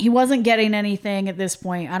 He wasn't getting anything at this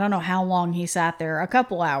point. I don't know how long he sat there, a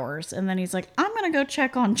couple hours. And then he's like, I'm going to go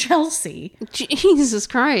check on Chelsea. Jesus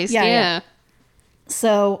Christ. Yeah.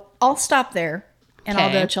 So I'll stop there and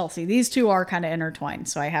I'll go Chelsea. These two are kind of intertwined,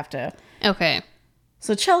 so I have to. Okay.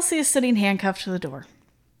 So Chelsea is sitting handcuffed to the door.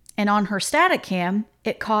 And on her static cam,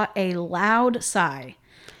 it caught a loud sigh.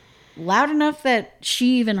 Loud enough that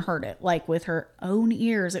she even heard it, like with her own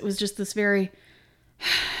ears. It was just this very...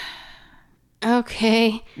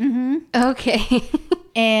 Okay. Mm-hmm. Okay.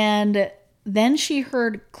 And then she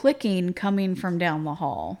heard clicking coming from down the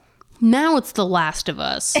hall. Now it's The Last of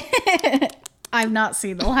Us. I've not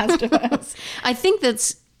seen The Last of Us. I think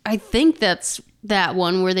that's that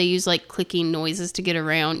one where they use like clicking noises to get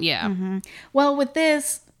around. Yeah. Mm-hmm. Well, with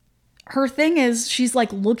this, her thing is she's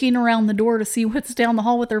like looking around the door to see what's down the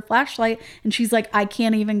hall with her flashlight. And she's like, I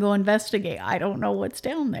can't even go investigate. I don't know what's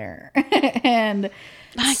down there. And...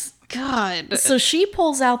 God. So she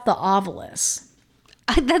pulls out the Ovilus.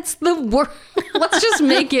 That's the worst. Let's just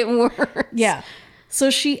make it worse. Yeah. So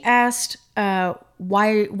she asked,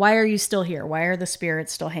 why are you still here? Why are the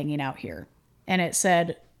spirits still hanging out here? And it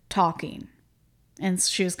said, talking. And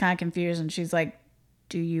she was kind of confused. And she's like,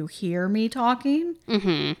 do you hear me talking?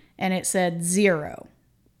 Mm-hmm. And it said 0.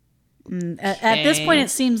 At this point, it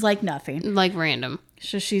seems like nothing. Like random.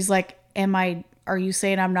 So she's like, are you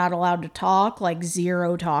saying I'm not allowed to talk? Like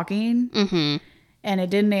 0 talking? Mm-hmm. And it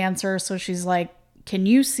didn't answer. So she's like, can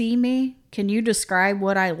you see me? Can you describe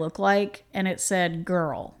what I look like? And it said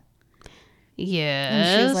girl. Yes.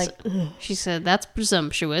 And she was like, ugh. She said, that's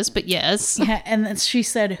presumptuous, but yes. Yeah, and then she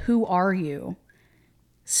said, who are you?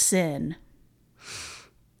 Sin.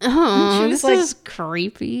 Oh, this is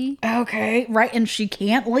creepy. Okay, right. And she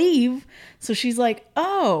can't leave. So she's like,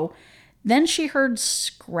 oh. Then she heard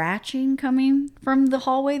scratching coming from the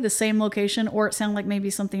hallway, the same location, or it sounded like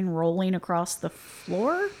maybe something rolling across the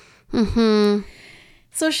floor. Mm-hmm.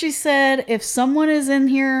 So she said, if someone is in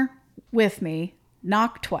here with me,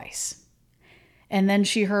 knock twice. And then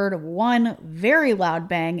she heard one very loud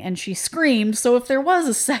bang and she screamed. So if there was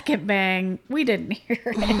a second bang, we didn't hear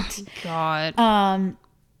it. God.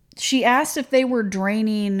 She asked if they were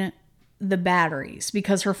draining the batteries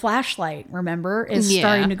because her flashlight, remember, is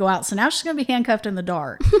starting to go out. So now she's going to be handcuffed in the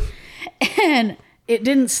dark. And it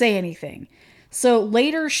didn't say anything. So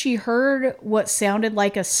later she heard what sounded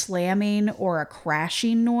like a slamming or a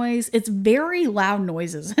crashing noise. It's very loud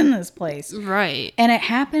noises in this place. Right. And it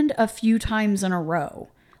happened a few times in a row.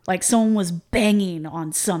 Like someone was banging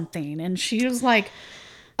on something. And she was like,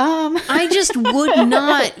 I just would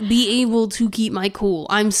not be able to keep my cool.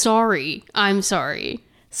 I'm sorry.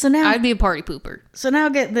 So now I'd be a party pooper. So now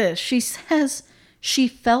get this. She says she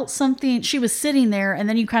felt something. She was sitting there and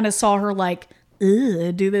then you kind of saw her like,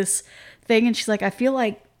 do this thing. And she's like, I feel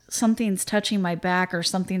like something's touching my back or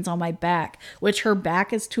something's on my back, which her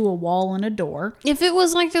back is to a wall and a door. If it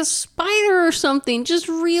was like a spider or something, just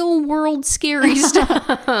real world scary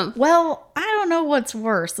stuff. Well, I don't know what's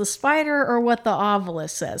worse, the spider or what the ovilus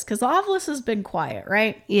says, because the ovilus has been quiet,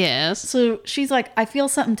 right? Yes. So she's like, I feel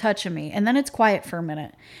something touching me. And then it's quiet for a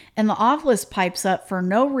minute. And the ovilus pipes up for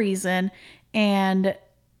no reason. And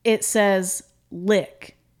it says,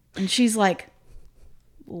 lick. And she's like,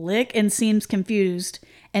 lick, and seems confused.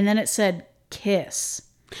 And then it said, kiss.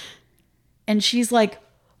 And she's like,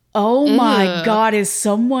 oh my God, is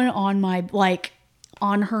someone on my, like,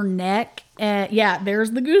 on her neck? And yeah,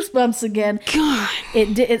 there's the goosebumps again. God.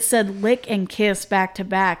 It said lick and kiss back to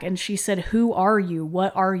back. And she said, who are you?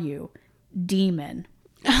 What are you? Demon.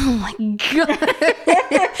 Oh my God.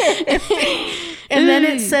 And then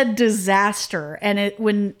it said disaster.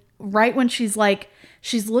 And right when she's like,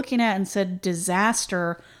 she's looking at it and said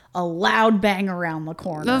disaster, a loud bang around the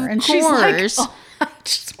corner. Of She's like, course. I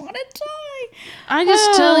just want to die. I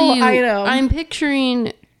just tell you, I know. I'm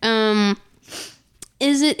picturing,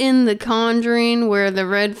 is it in The Conjuring where the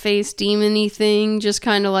red-faced demon-y thing just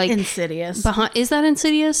kind of like... Insidious. Is that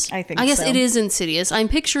Insidious? I think I guess so. it is Insidious. I'm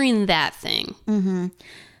picturing that thing. Mm-hmm.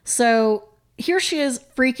 So here she is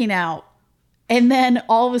freaking out. And then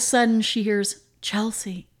all of a sudden she hears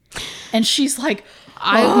Chelsea. And she's like...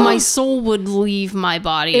 My soul would leave my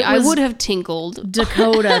body. I would have tinkled.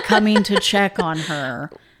 Dakota coming to check on her.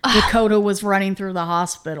 Dakota was running through the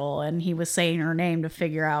hospital and he was saying her name to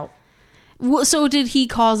figure out. So did he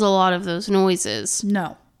cause a lot of those noises?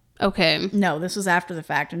 No. Okay. No, this was after the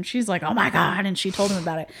fact. And she's like, oh my God. And she told him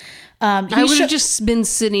about it. I would have just been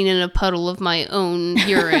sitting in a puddle of my own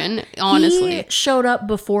urine, honestly. He showed up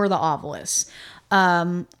before the ovilus.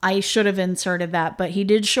 I should have inserted that, but he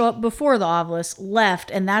did show up before the ovilus,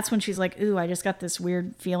 left, and that's when she's like, ooh, I just got this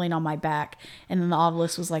weird feeling on my back. And then the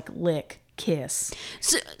ovilus was like, lick, kiss.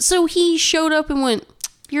 So he showed up and went,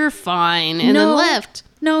 you're fine, and then left.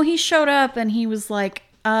 No, he showed up and he was like,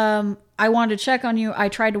 I wanted to check on you. I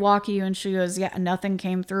tried to walk you. And she goes, yeah, nothing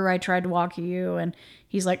came through. I tried to walk you. And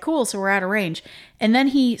he's like, cool, so we're out of range. And then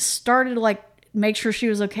he started to like make sure she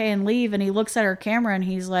was okay and leave, and he looks at her camera and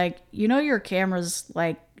he's like, you know, your camera's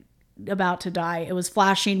like about to die. It was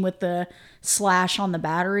flashing with the slash on the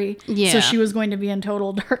battery. Yeah. So she was going to be in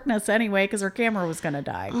total darkness anyway because her camera was going to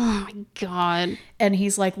die. Oh my God. And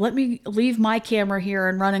he's like, let me leave my camera here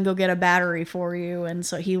and run and go get a battery for you. And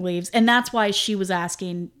so he leaves. And that's why she was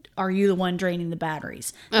asking, are you the one draining the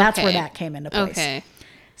batteries? That's where that came into place. Okay.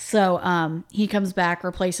 So he comes back,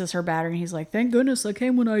 replaces her battery, and he's like, thank goodness I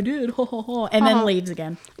came when I did. And then leaves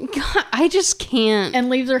again. God, I just can't. And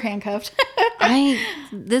leaves her handcuffed.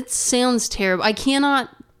 That sounds terrible. I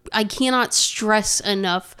cannot stress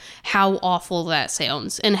enough how awful that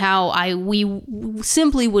sounds and how we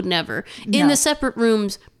simply would never. In the separate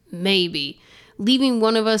rooms, maybe. Leaving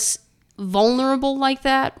one of us vulnerable like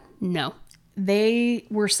that, no. They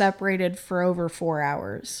were separated for over 4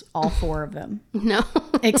 hours, all four of them. No.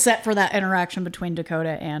 Except for that interaction between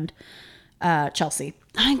Dakota and Chelsea.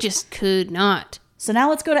 I just could not. So now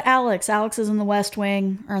let's go to Alex. Alex is in the West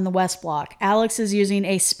Wing, or in the West Block. Alex is using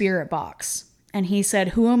a spirit box. And he said,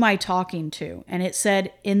 who am I talking to? And it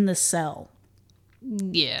said, in the cell.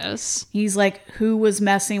 Yes. He's like, who was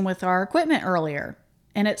messing with our equipment earlier?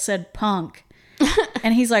 And it said, punk.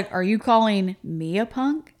 And he's like, are you calling me a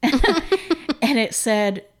punk? And it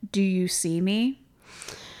said, do you see me?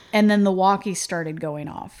 And then the walkie started going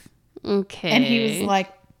off. Okay. And he was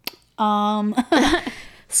like,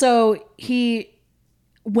 So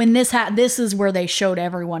when this is where they showed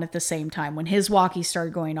everyone at the same time. When his walkie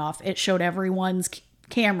started going off, it showed everyone's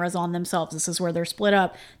cameras on themselves. This is where they're split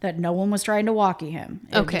up, that no one was trying to walkie him.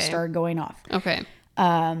 It just started going off. Okay.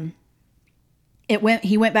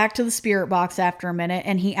 He went back to the spirit box after a minute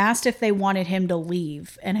and he asked if they wanted him to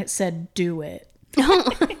leave, and it said, do it.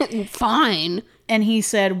 Fine. And he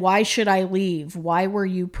said, why should I leave? Why were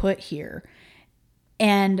you put here?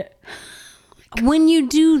 And when you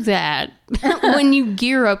do that, when you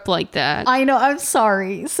gear up like that. I know, I'm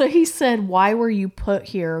sorry. So he said, why were you put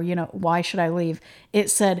here? You know, why should I leave? It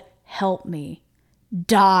said, help me.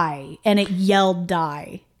 Die. And it yelled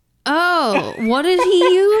die. Oh, what did he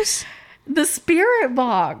use? The spirit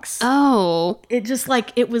box. Oh. It just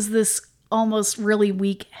like, it was this almost really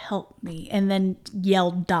weak help me, and then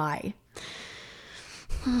yelled die.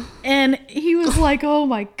 And he was like, oh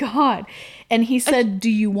my God. And he said, do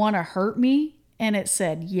you want to hurt me? And it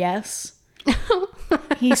said, yes.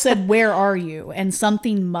 He said, where are you? And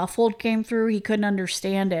something muffled came through. He couldn't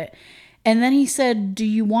understand it. And then he said, do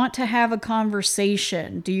you want to have a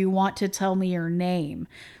conversation? Do you want to tell me your name?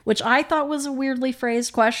 Which I thought was a weirdly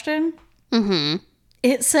phrased question. Mm-hmm.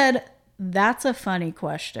 It said, that's a funny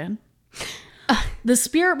question. The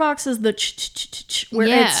spirit box is the where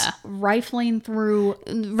it's rifling through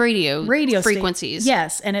radio frequencies.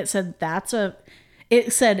 Yes, and it said that's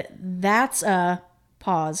a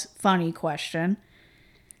pause funny question.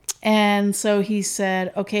 And so he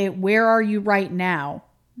said, "Okay, where are you right now?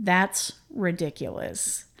 That's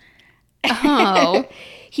ridiculous." Oh.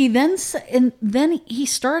 He then he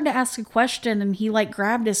started to ask a question, and he like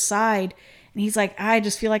grabbed his side. And he's like, I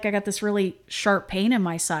just feel like I got this really sharp pain in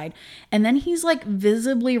my side. And then he's like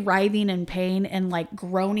visibly writhing in pain and like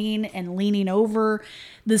groaning and leaning over.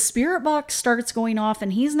 The spirit box starts going off,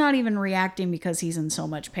 and he's not even reacting because he's in so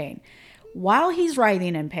much pain. While he's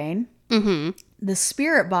writhing in pain, the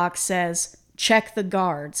spirit box says, check the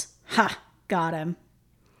guards. Ha, got him.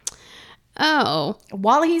 Oh.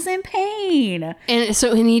 While he's in pain. And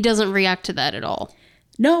he doesn't react to that at all.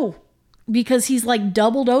 No. Because he's like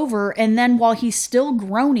doubled over, and then while he's still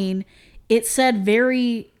groaning, it said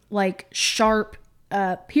very like sharp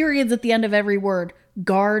periods at the end of every word.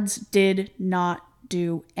 Guards did not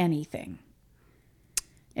do anything.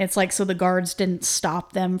 It's like, so the guards didn't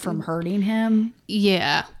stop them from hurting him.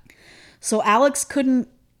 Yeah. So Alex couldn't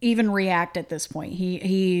even react at this point.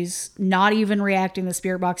 He's not even reacting to the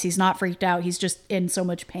spirit box. He's not freaked out. He's just in so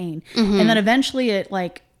much pain. Mm-hmm. And then eventually it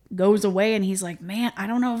like goes away, and he's like, man, I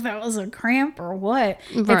don't know if that was a cramp or what.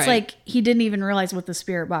 Right. It's like he didn't even realize what the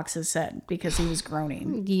spirit box has said because he was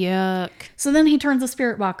groaning. Yuck. So then he turns the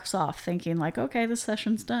spirit box off, thinking like, okay, this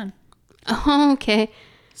session's done. Oh, okay.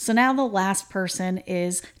 So now the last person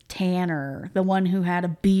is Tanner, the one who had a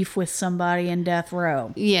beef with somebody in death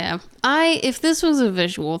row. Yeah. If this was a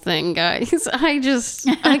visual thing, guys, because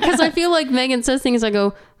I feel like Megan says things, I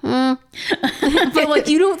go, but like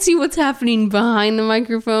you don't see what's happening behind the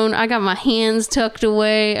microphone. I got my hands tucked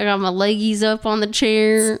away. I got my leggies up on the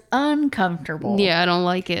chair. It's uncomfortable. Yeah, I don't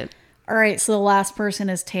like it. All right, so the last person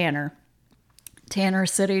is Tanner. Tanner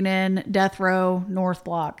sitting in death row, North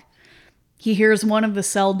Block. He hears one of the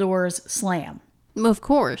cell doors slam. Of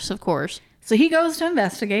course. So he goes to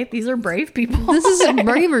investigate. These are brave people. This is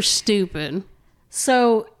brave or stupid.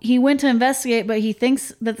 So he went to investigate, but he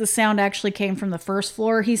thinks that the sound actually came from the first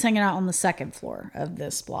floor. He's hanging out on the second floor of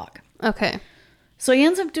this block. Okay. So he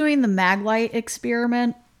ends up doing the mag light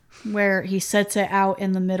experiment, where he sets it out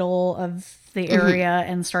in the middle of the area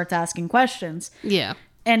and starts asking questions. Yeah.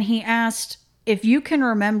 And he asked, if you can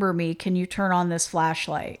remember me, can you turn on this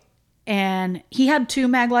flashlight? And he had 2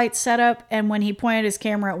 mag lights set up, and when he pointed his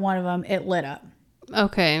camera at one of them, it lit up.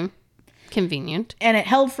 Okay. Convenient. And it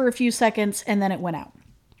held for a few seconds, and then it went out.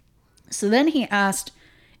 So then he asked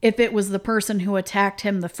if it was the person who attacked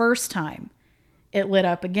him the first time. It lit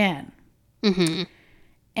up again. Mm-hmm.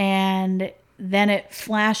 And then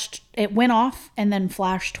it went off and then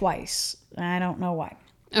flashed twice. I don't know why.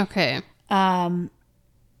 Okay.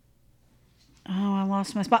 Oh, I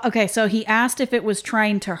lost my spot. Okay, so he asked if it was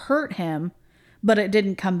trying to hurt him, but it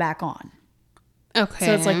didn't come back on. Okay.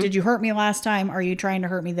 So it's like, did you hurt me last time? Are you trying to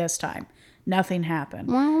hurt me this time? Nothing happened.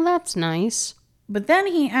 Well, that's nice. But then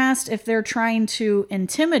he asked if they're trying to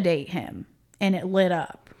intimidate him, and it lit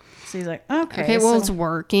up. So he's like, okay. Okay, well, it's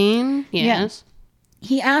working. Yes. Yeah.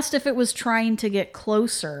 He asked if it was trying to get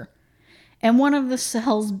closer, and one of the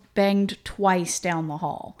cells banged twice down the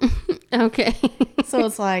hall. Okay. So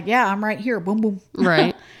it's like, yeah, I'm right here. Boom, boom.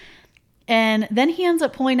 Right. And then he ends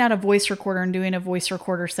up pulling out a voice recorder and doing a voice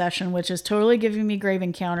recorder session, which is totally giving me Grave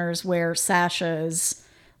Encounters, where Sasha is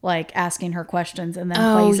like asking her questions and then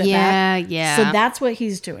plays it back. Yeah. So that's what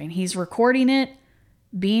he's doing. He's recording it,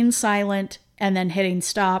 being silent, and then hitting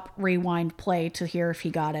stop, rewind, play to hear if he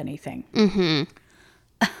got anything.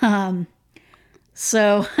 Mm-hmm.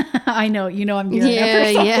 So I know, I'm gearing up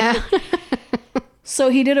for something. Yeah. So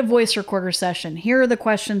he did a voice recorder session. Here are the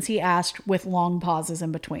questions he asked with long pauses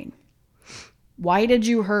in between. Why did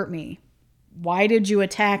you hurt me? Why did you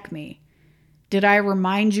attack me? Did I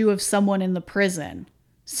remind you of someone in the prison?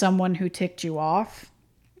 Someone who ticked you off?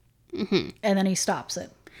 Mm-hmm. And then he stops it.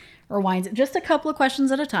 Rewinds it. Just a couple of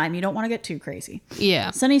questions at a time. You don't want to get too crazy. Yeah.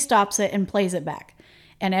 So then he stops it and plays it back.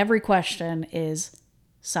 And every question is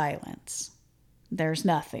silence. There's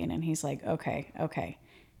nothing. And he's like, okay.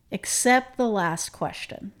 Except the last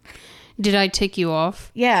question. Did I tick you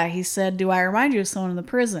off? Yeah, he said, do I remind you of someone in the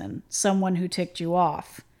prison? Someone who ticked you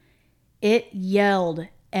off. It yelled,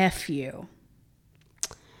 F you.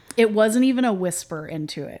 It wasn't even a whisper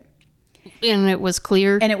into it. And it was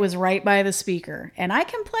clear? And it was right by the speaker. And I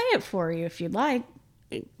can play it for you if you'd like.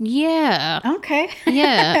 Yeah. Okay.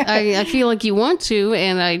 Yeah, I feel like you want to,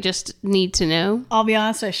 and I just need to know. I'll be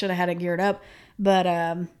honest, I should have had it geared up. But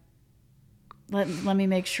let me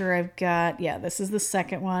make sure I've got... Yeah, this is the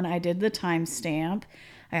second one. I did the timestamp.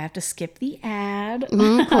 I have to skip the ad. Of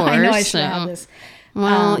course. I know I should have this.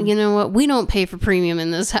 Well, you know what? We don't pay for premium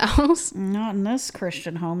in this house. Not in this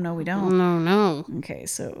Christian home. No, we don't. No. Okay,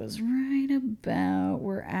 so it was right about...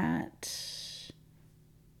 We're at...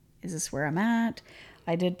 Is this where I'm at?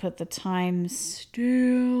 I did put the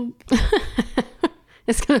timestamp.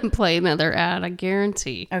 It's going to play another ad, I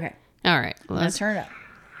guarantee. Okay. All right. Let's turn it up.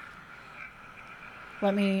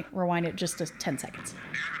 Let me rewind it just to 10 seconds.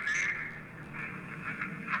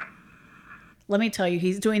 Let me tell you,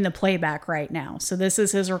 he's doing the playback right now. So this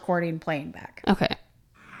is his recording playing back. Okay.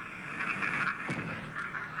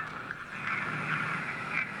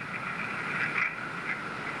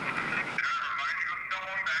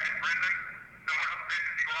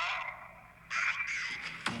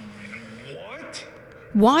 What?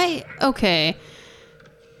 Why? Okay.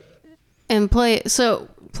 And play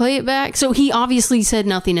it back. So he obviously said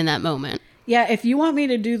nothing in that moment. Yeah, if you want me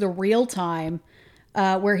to do the real time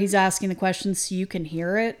where he's asking the questions so you can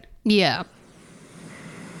hear it. Yeah.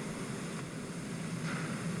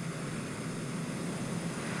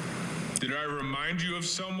 Did I remind you of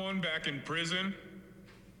someone back in prison?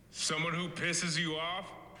 Someone who pisses you off?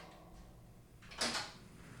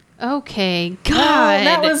 Okay. God. Oh,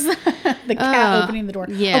 that was the cat opening the door.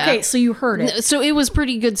 Yeah. Okay, so you heard it. So it was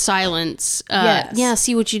pretty good silence. Yes. Yeah,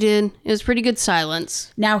 see what you did? It was pretty good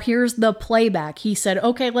silence. Now here's the playback. He said,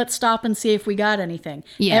 okay, let's stop and see if we got anything.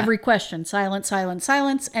 Yeah. Every question, silence, silence,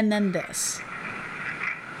 silence, and then this.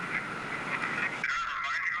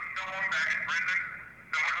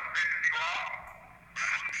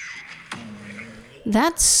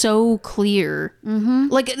 That's so clear. Mm-hmm.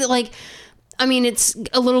 Like, I mean, it's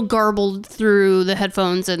a little garbled through the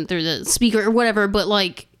headphones and through the speaker or whatever, but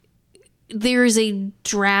like, there is a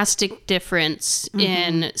drastic difference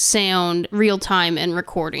in sound, real time, and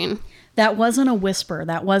recording. That wasn't a whisper.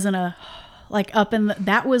 That wasn't a, like, up in the,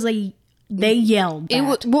 that was a, they yelled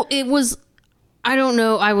that. It was, I don't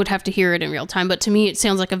know, I would have to hear it in real time, but to me, it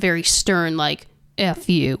sounds like a very stern, like, F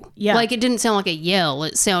you. Yeah. Like, it didn't sound like a yell.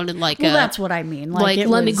 It sounded like Well, that's what I mean. Like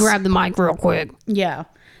let me grab the mic real quick. Yeah.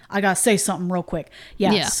 I gotta say something real quick.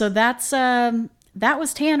 Yeah. So that's, that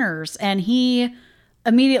was Tanner's, and he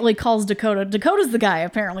immediately calls Dakota. Dakota's the guy,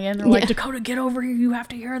 apparently, and they're like, Dakota, get over here. You have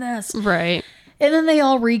to hear this. Right. And then they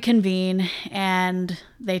all reconvene, and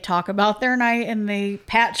they talk about their night, and they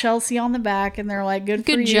pat Chelsea on the back, and they're like, good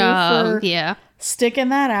for job. you for sticking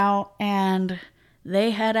that out. And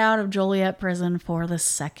they head out of Joliet prison for the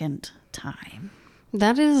second time.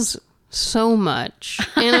 That is so much.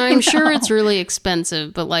 And I'm sure it's really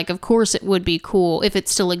expensive, but like, of course it would be cool if it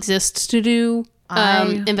still exists to do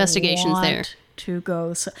investigations there. To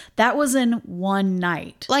go. So that was in one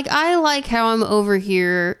night. Like, I like how I'm over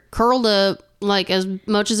here curled up like as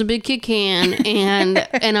much as a big kid can, and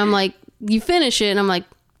I'm like, you finish it, and I'm like,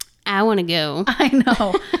 I want to go. I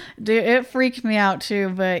know. Dude, it freaked me out too.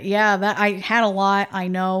 But yeah, that I had a lot, I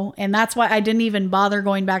know. And that's why I didn't even bother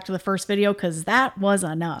going back to the first video, because that was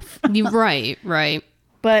enough. Right.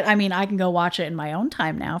 But I mean, I can go watch it in my own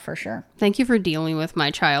time now for sure. Thank you for dealing with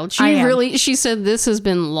my child. She said this has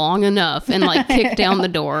been long enough, and like kicked down the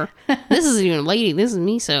door. This isn't even a lady. This is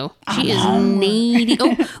Miso. She is needy.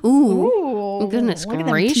 Oh, goodness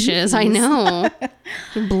gracious. I know.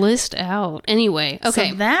 Blissed out. Anyway,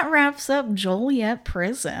 okay. So that wraps up Joliet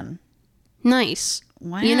Prison. Nice.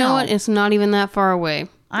 Wow. You know what? It's not even that far away.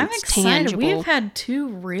 I'm it's excited. Tangible. We've had two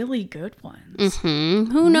really good ones.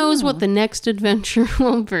 Mm-hmm. Who knows what the next adventure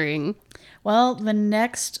will bring? Well, the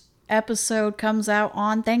next episode comes out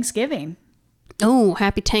on Thanksgiving. Oh,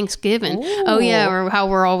 happy Thanksgiving. Ooh. Oh, yeah. Or how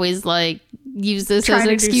we're always like, use this as an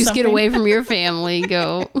excuse, get away from your family.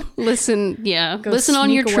 Go listen. Yeah. Go listen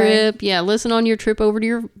on your sneak trip. away. Yeah. Listen on your trip over to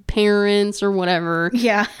your parents or whatever.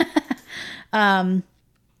 Yeah.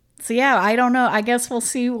 So yeah, I don't know. I guess we'll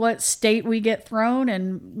see what state we get thrown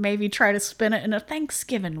and maybe try to spin it in a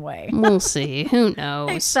Thanksgiving way. We'll see. Who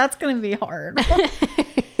knows? That's going to be hard.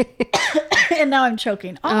 And now I'm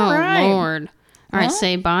choking. All oh, right. Lord. All right,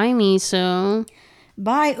 say bye, Miso.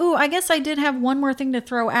 Bye. Ooh, I guess I did have one more thing to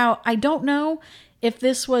throw out. I don't know if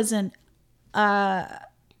this was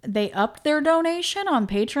they upped their donation on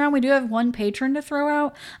Patreon. We do have one patron to throw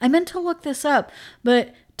out. I meant to look this up,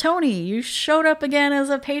 but Tony, you showed up again as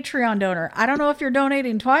a Patreon donor. I don't know if you're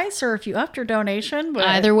donating twice or if you upped your donation, but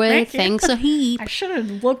either way, thanks a heap. I should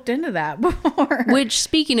have looked into that before. Which,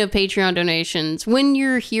 speaking of Patreon donations, when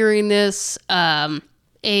you're hearing this, a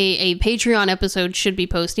Patreon episode should be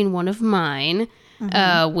posting one of mine,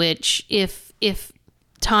 which if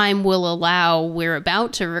time will allow, we're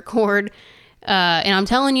about to record. And I'm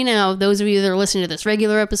telling you now, those of you that are listening to this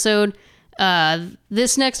regular episode,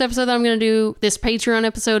 this next episode that I'm going to do, this Patreon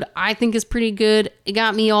episode, I think is pretty good. It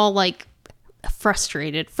got me all like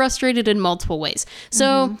frustrated in multiple ways.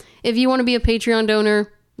 So if you want to be a Patreon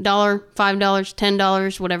donor, $1, $5,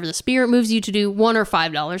 $10, whatever the spirit moves you to do, $1 or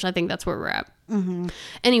 $5, I think that's where we're at.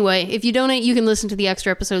 Anyway, if you donate, you can listen to the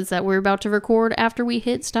extra episodes that we're about to record after we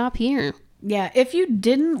hit stop here. Yeah, if you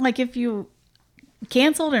didn't, like if you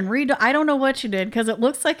canceled and I don't know what you did, because it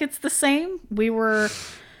looks like it's the same.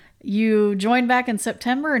 You joined back in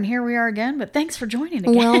September and here we are again, but thanks for joining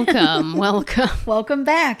again. Welcome. Welcome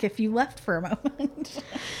back if you left for a moment.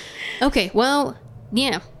 Okay, well,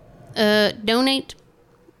 yeah. Donate,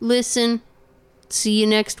 listen, see you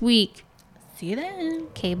next week. See you then.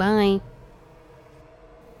 Okay, bye.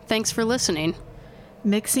 Thanks for listening.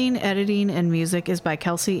 Mixing, editing, and music is by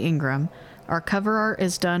Kelsey Ingram. Our cover art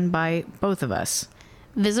is done by both of us.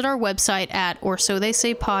 Visit our website at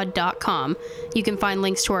orsotheysaypod.com. You can find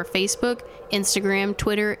links to our Facebook, Instagram,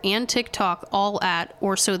 Twitter, and TikTok, all at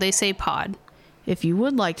orsotheysaypod. If you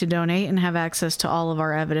would like to donate and have access to all of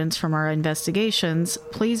our evidence from our investigations,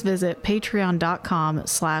 please visit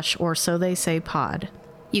patreon.com/orsotheysaypod.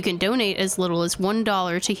 You can donate as little as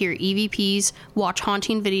 $1 to hear EVPs, watch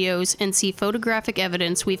haunting videos, and see photographic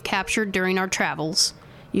evidence we've captured during our travels.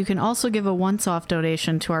 You can also give a once-off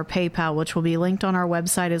donation to our PayPal, which will be linked on our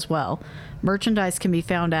website as well. Merchandise can be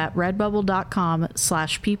found at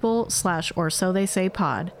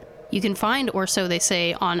redbubble.com/people/orsotheysaypod. You can find Or So They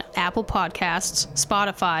Say on Apple Podcasts,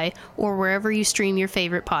 Spotify, or wherever you stream your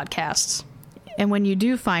favorite podcasts. And when you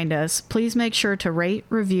do find us, please make sure to rate,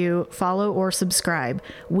 review, follow, or subscribe.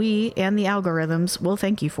 We and the algorithms will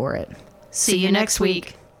thank you for it. See you next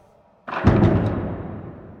week.